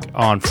come back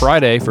on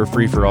Friday for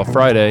Free for All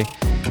Friday.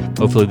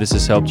 Hopefully this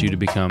has helped you to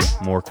become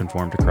more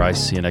conformed to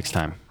Christ. See you next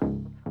time.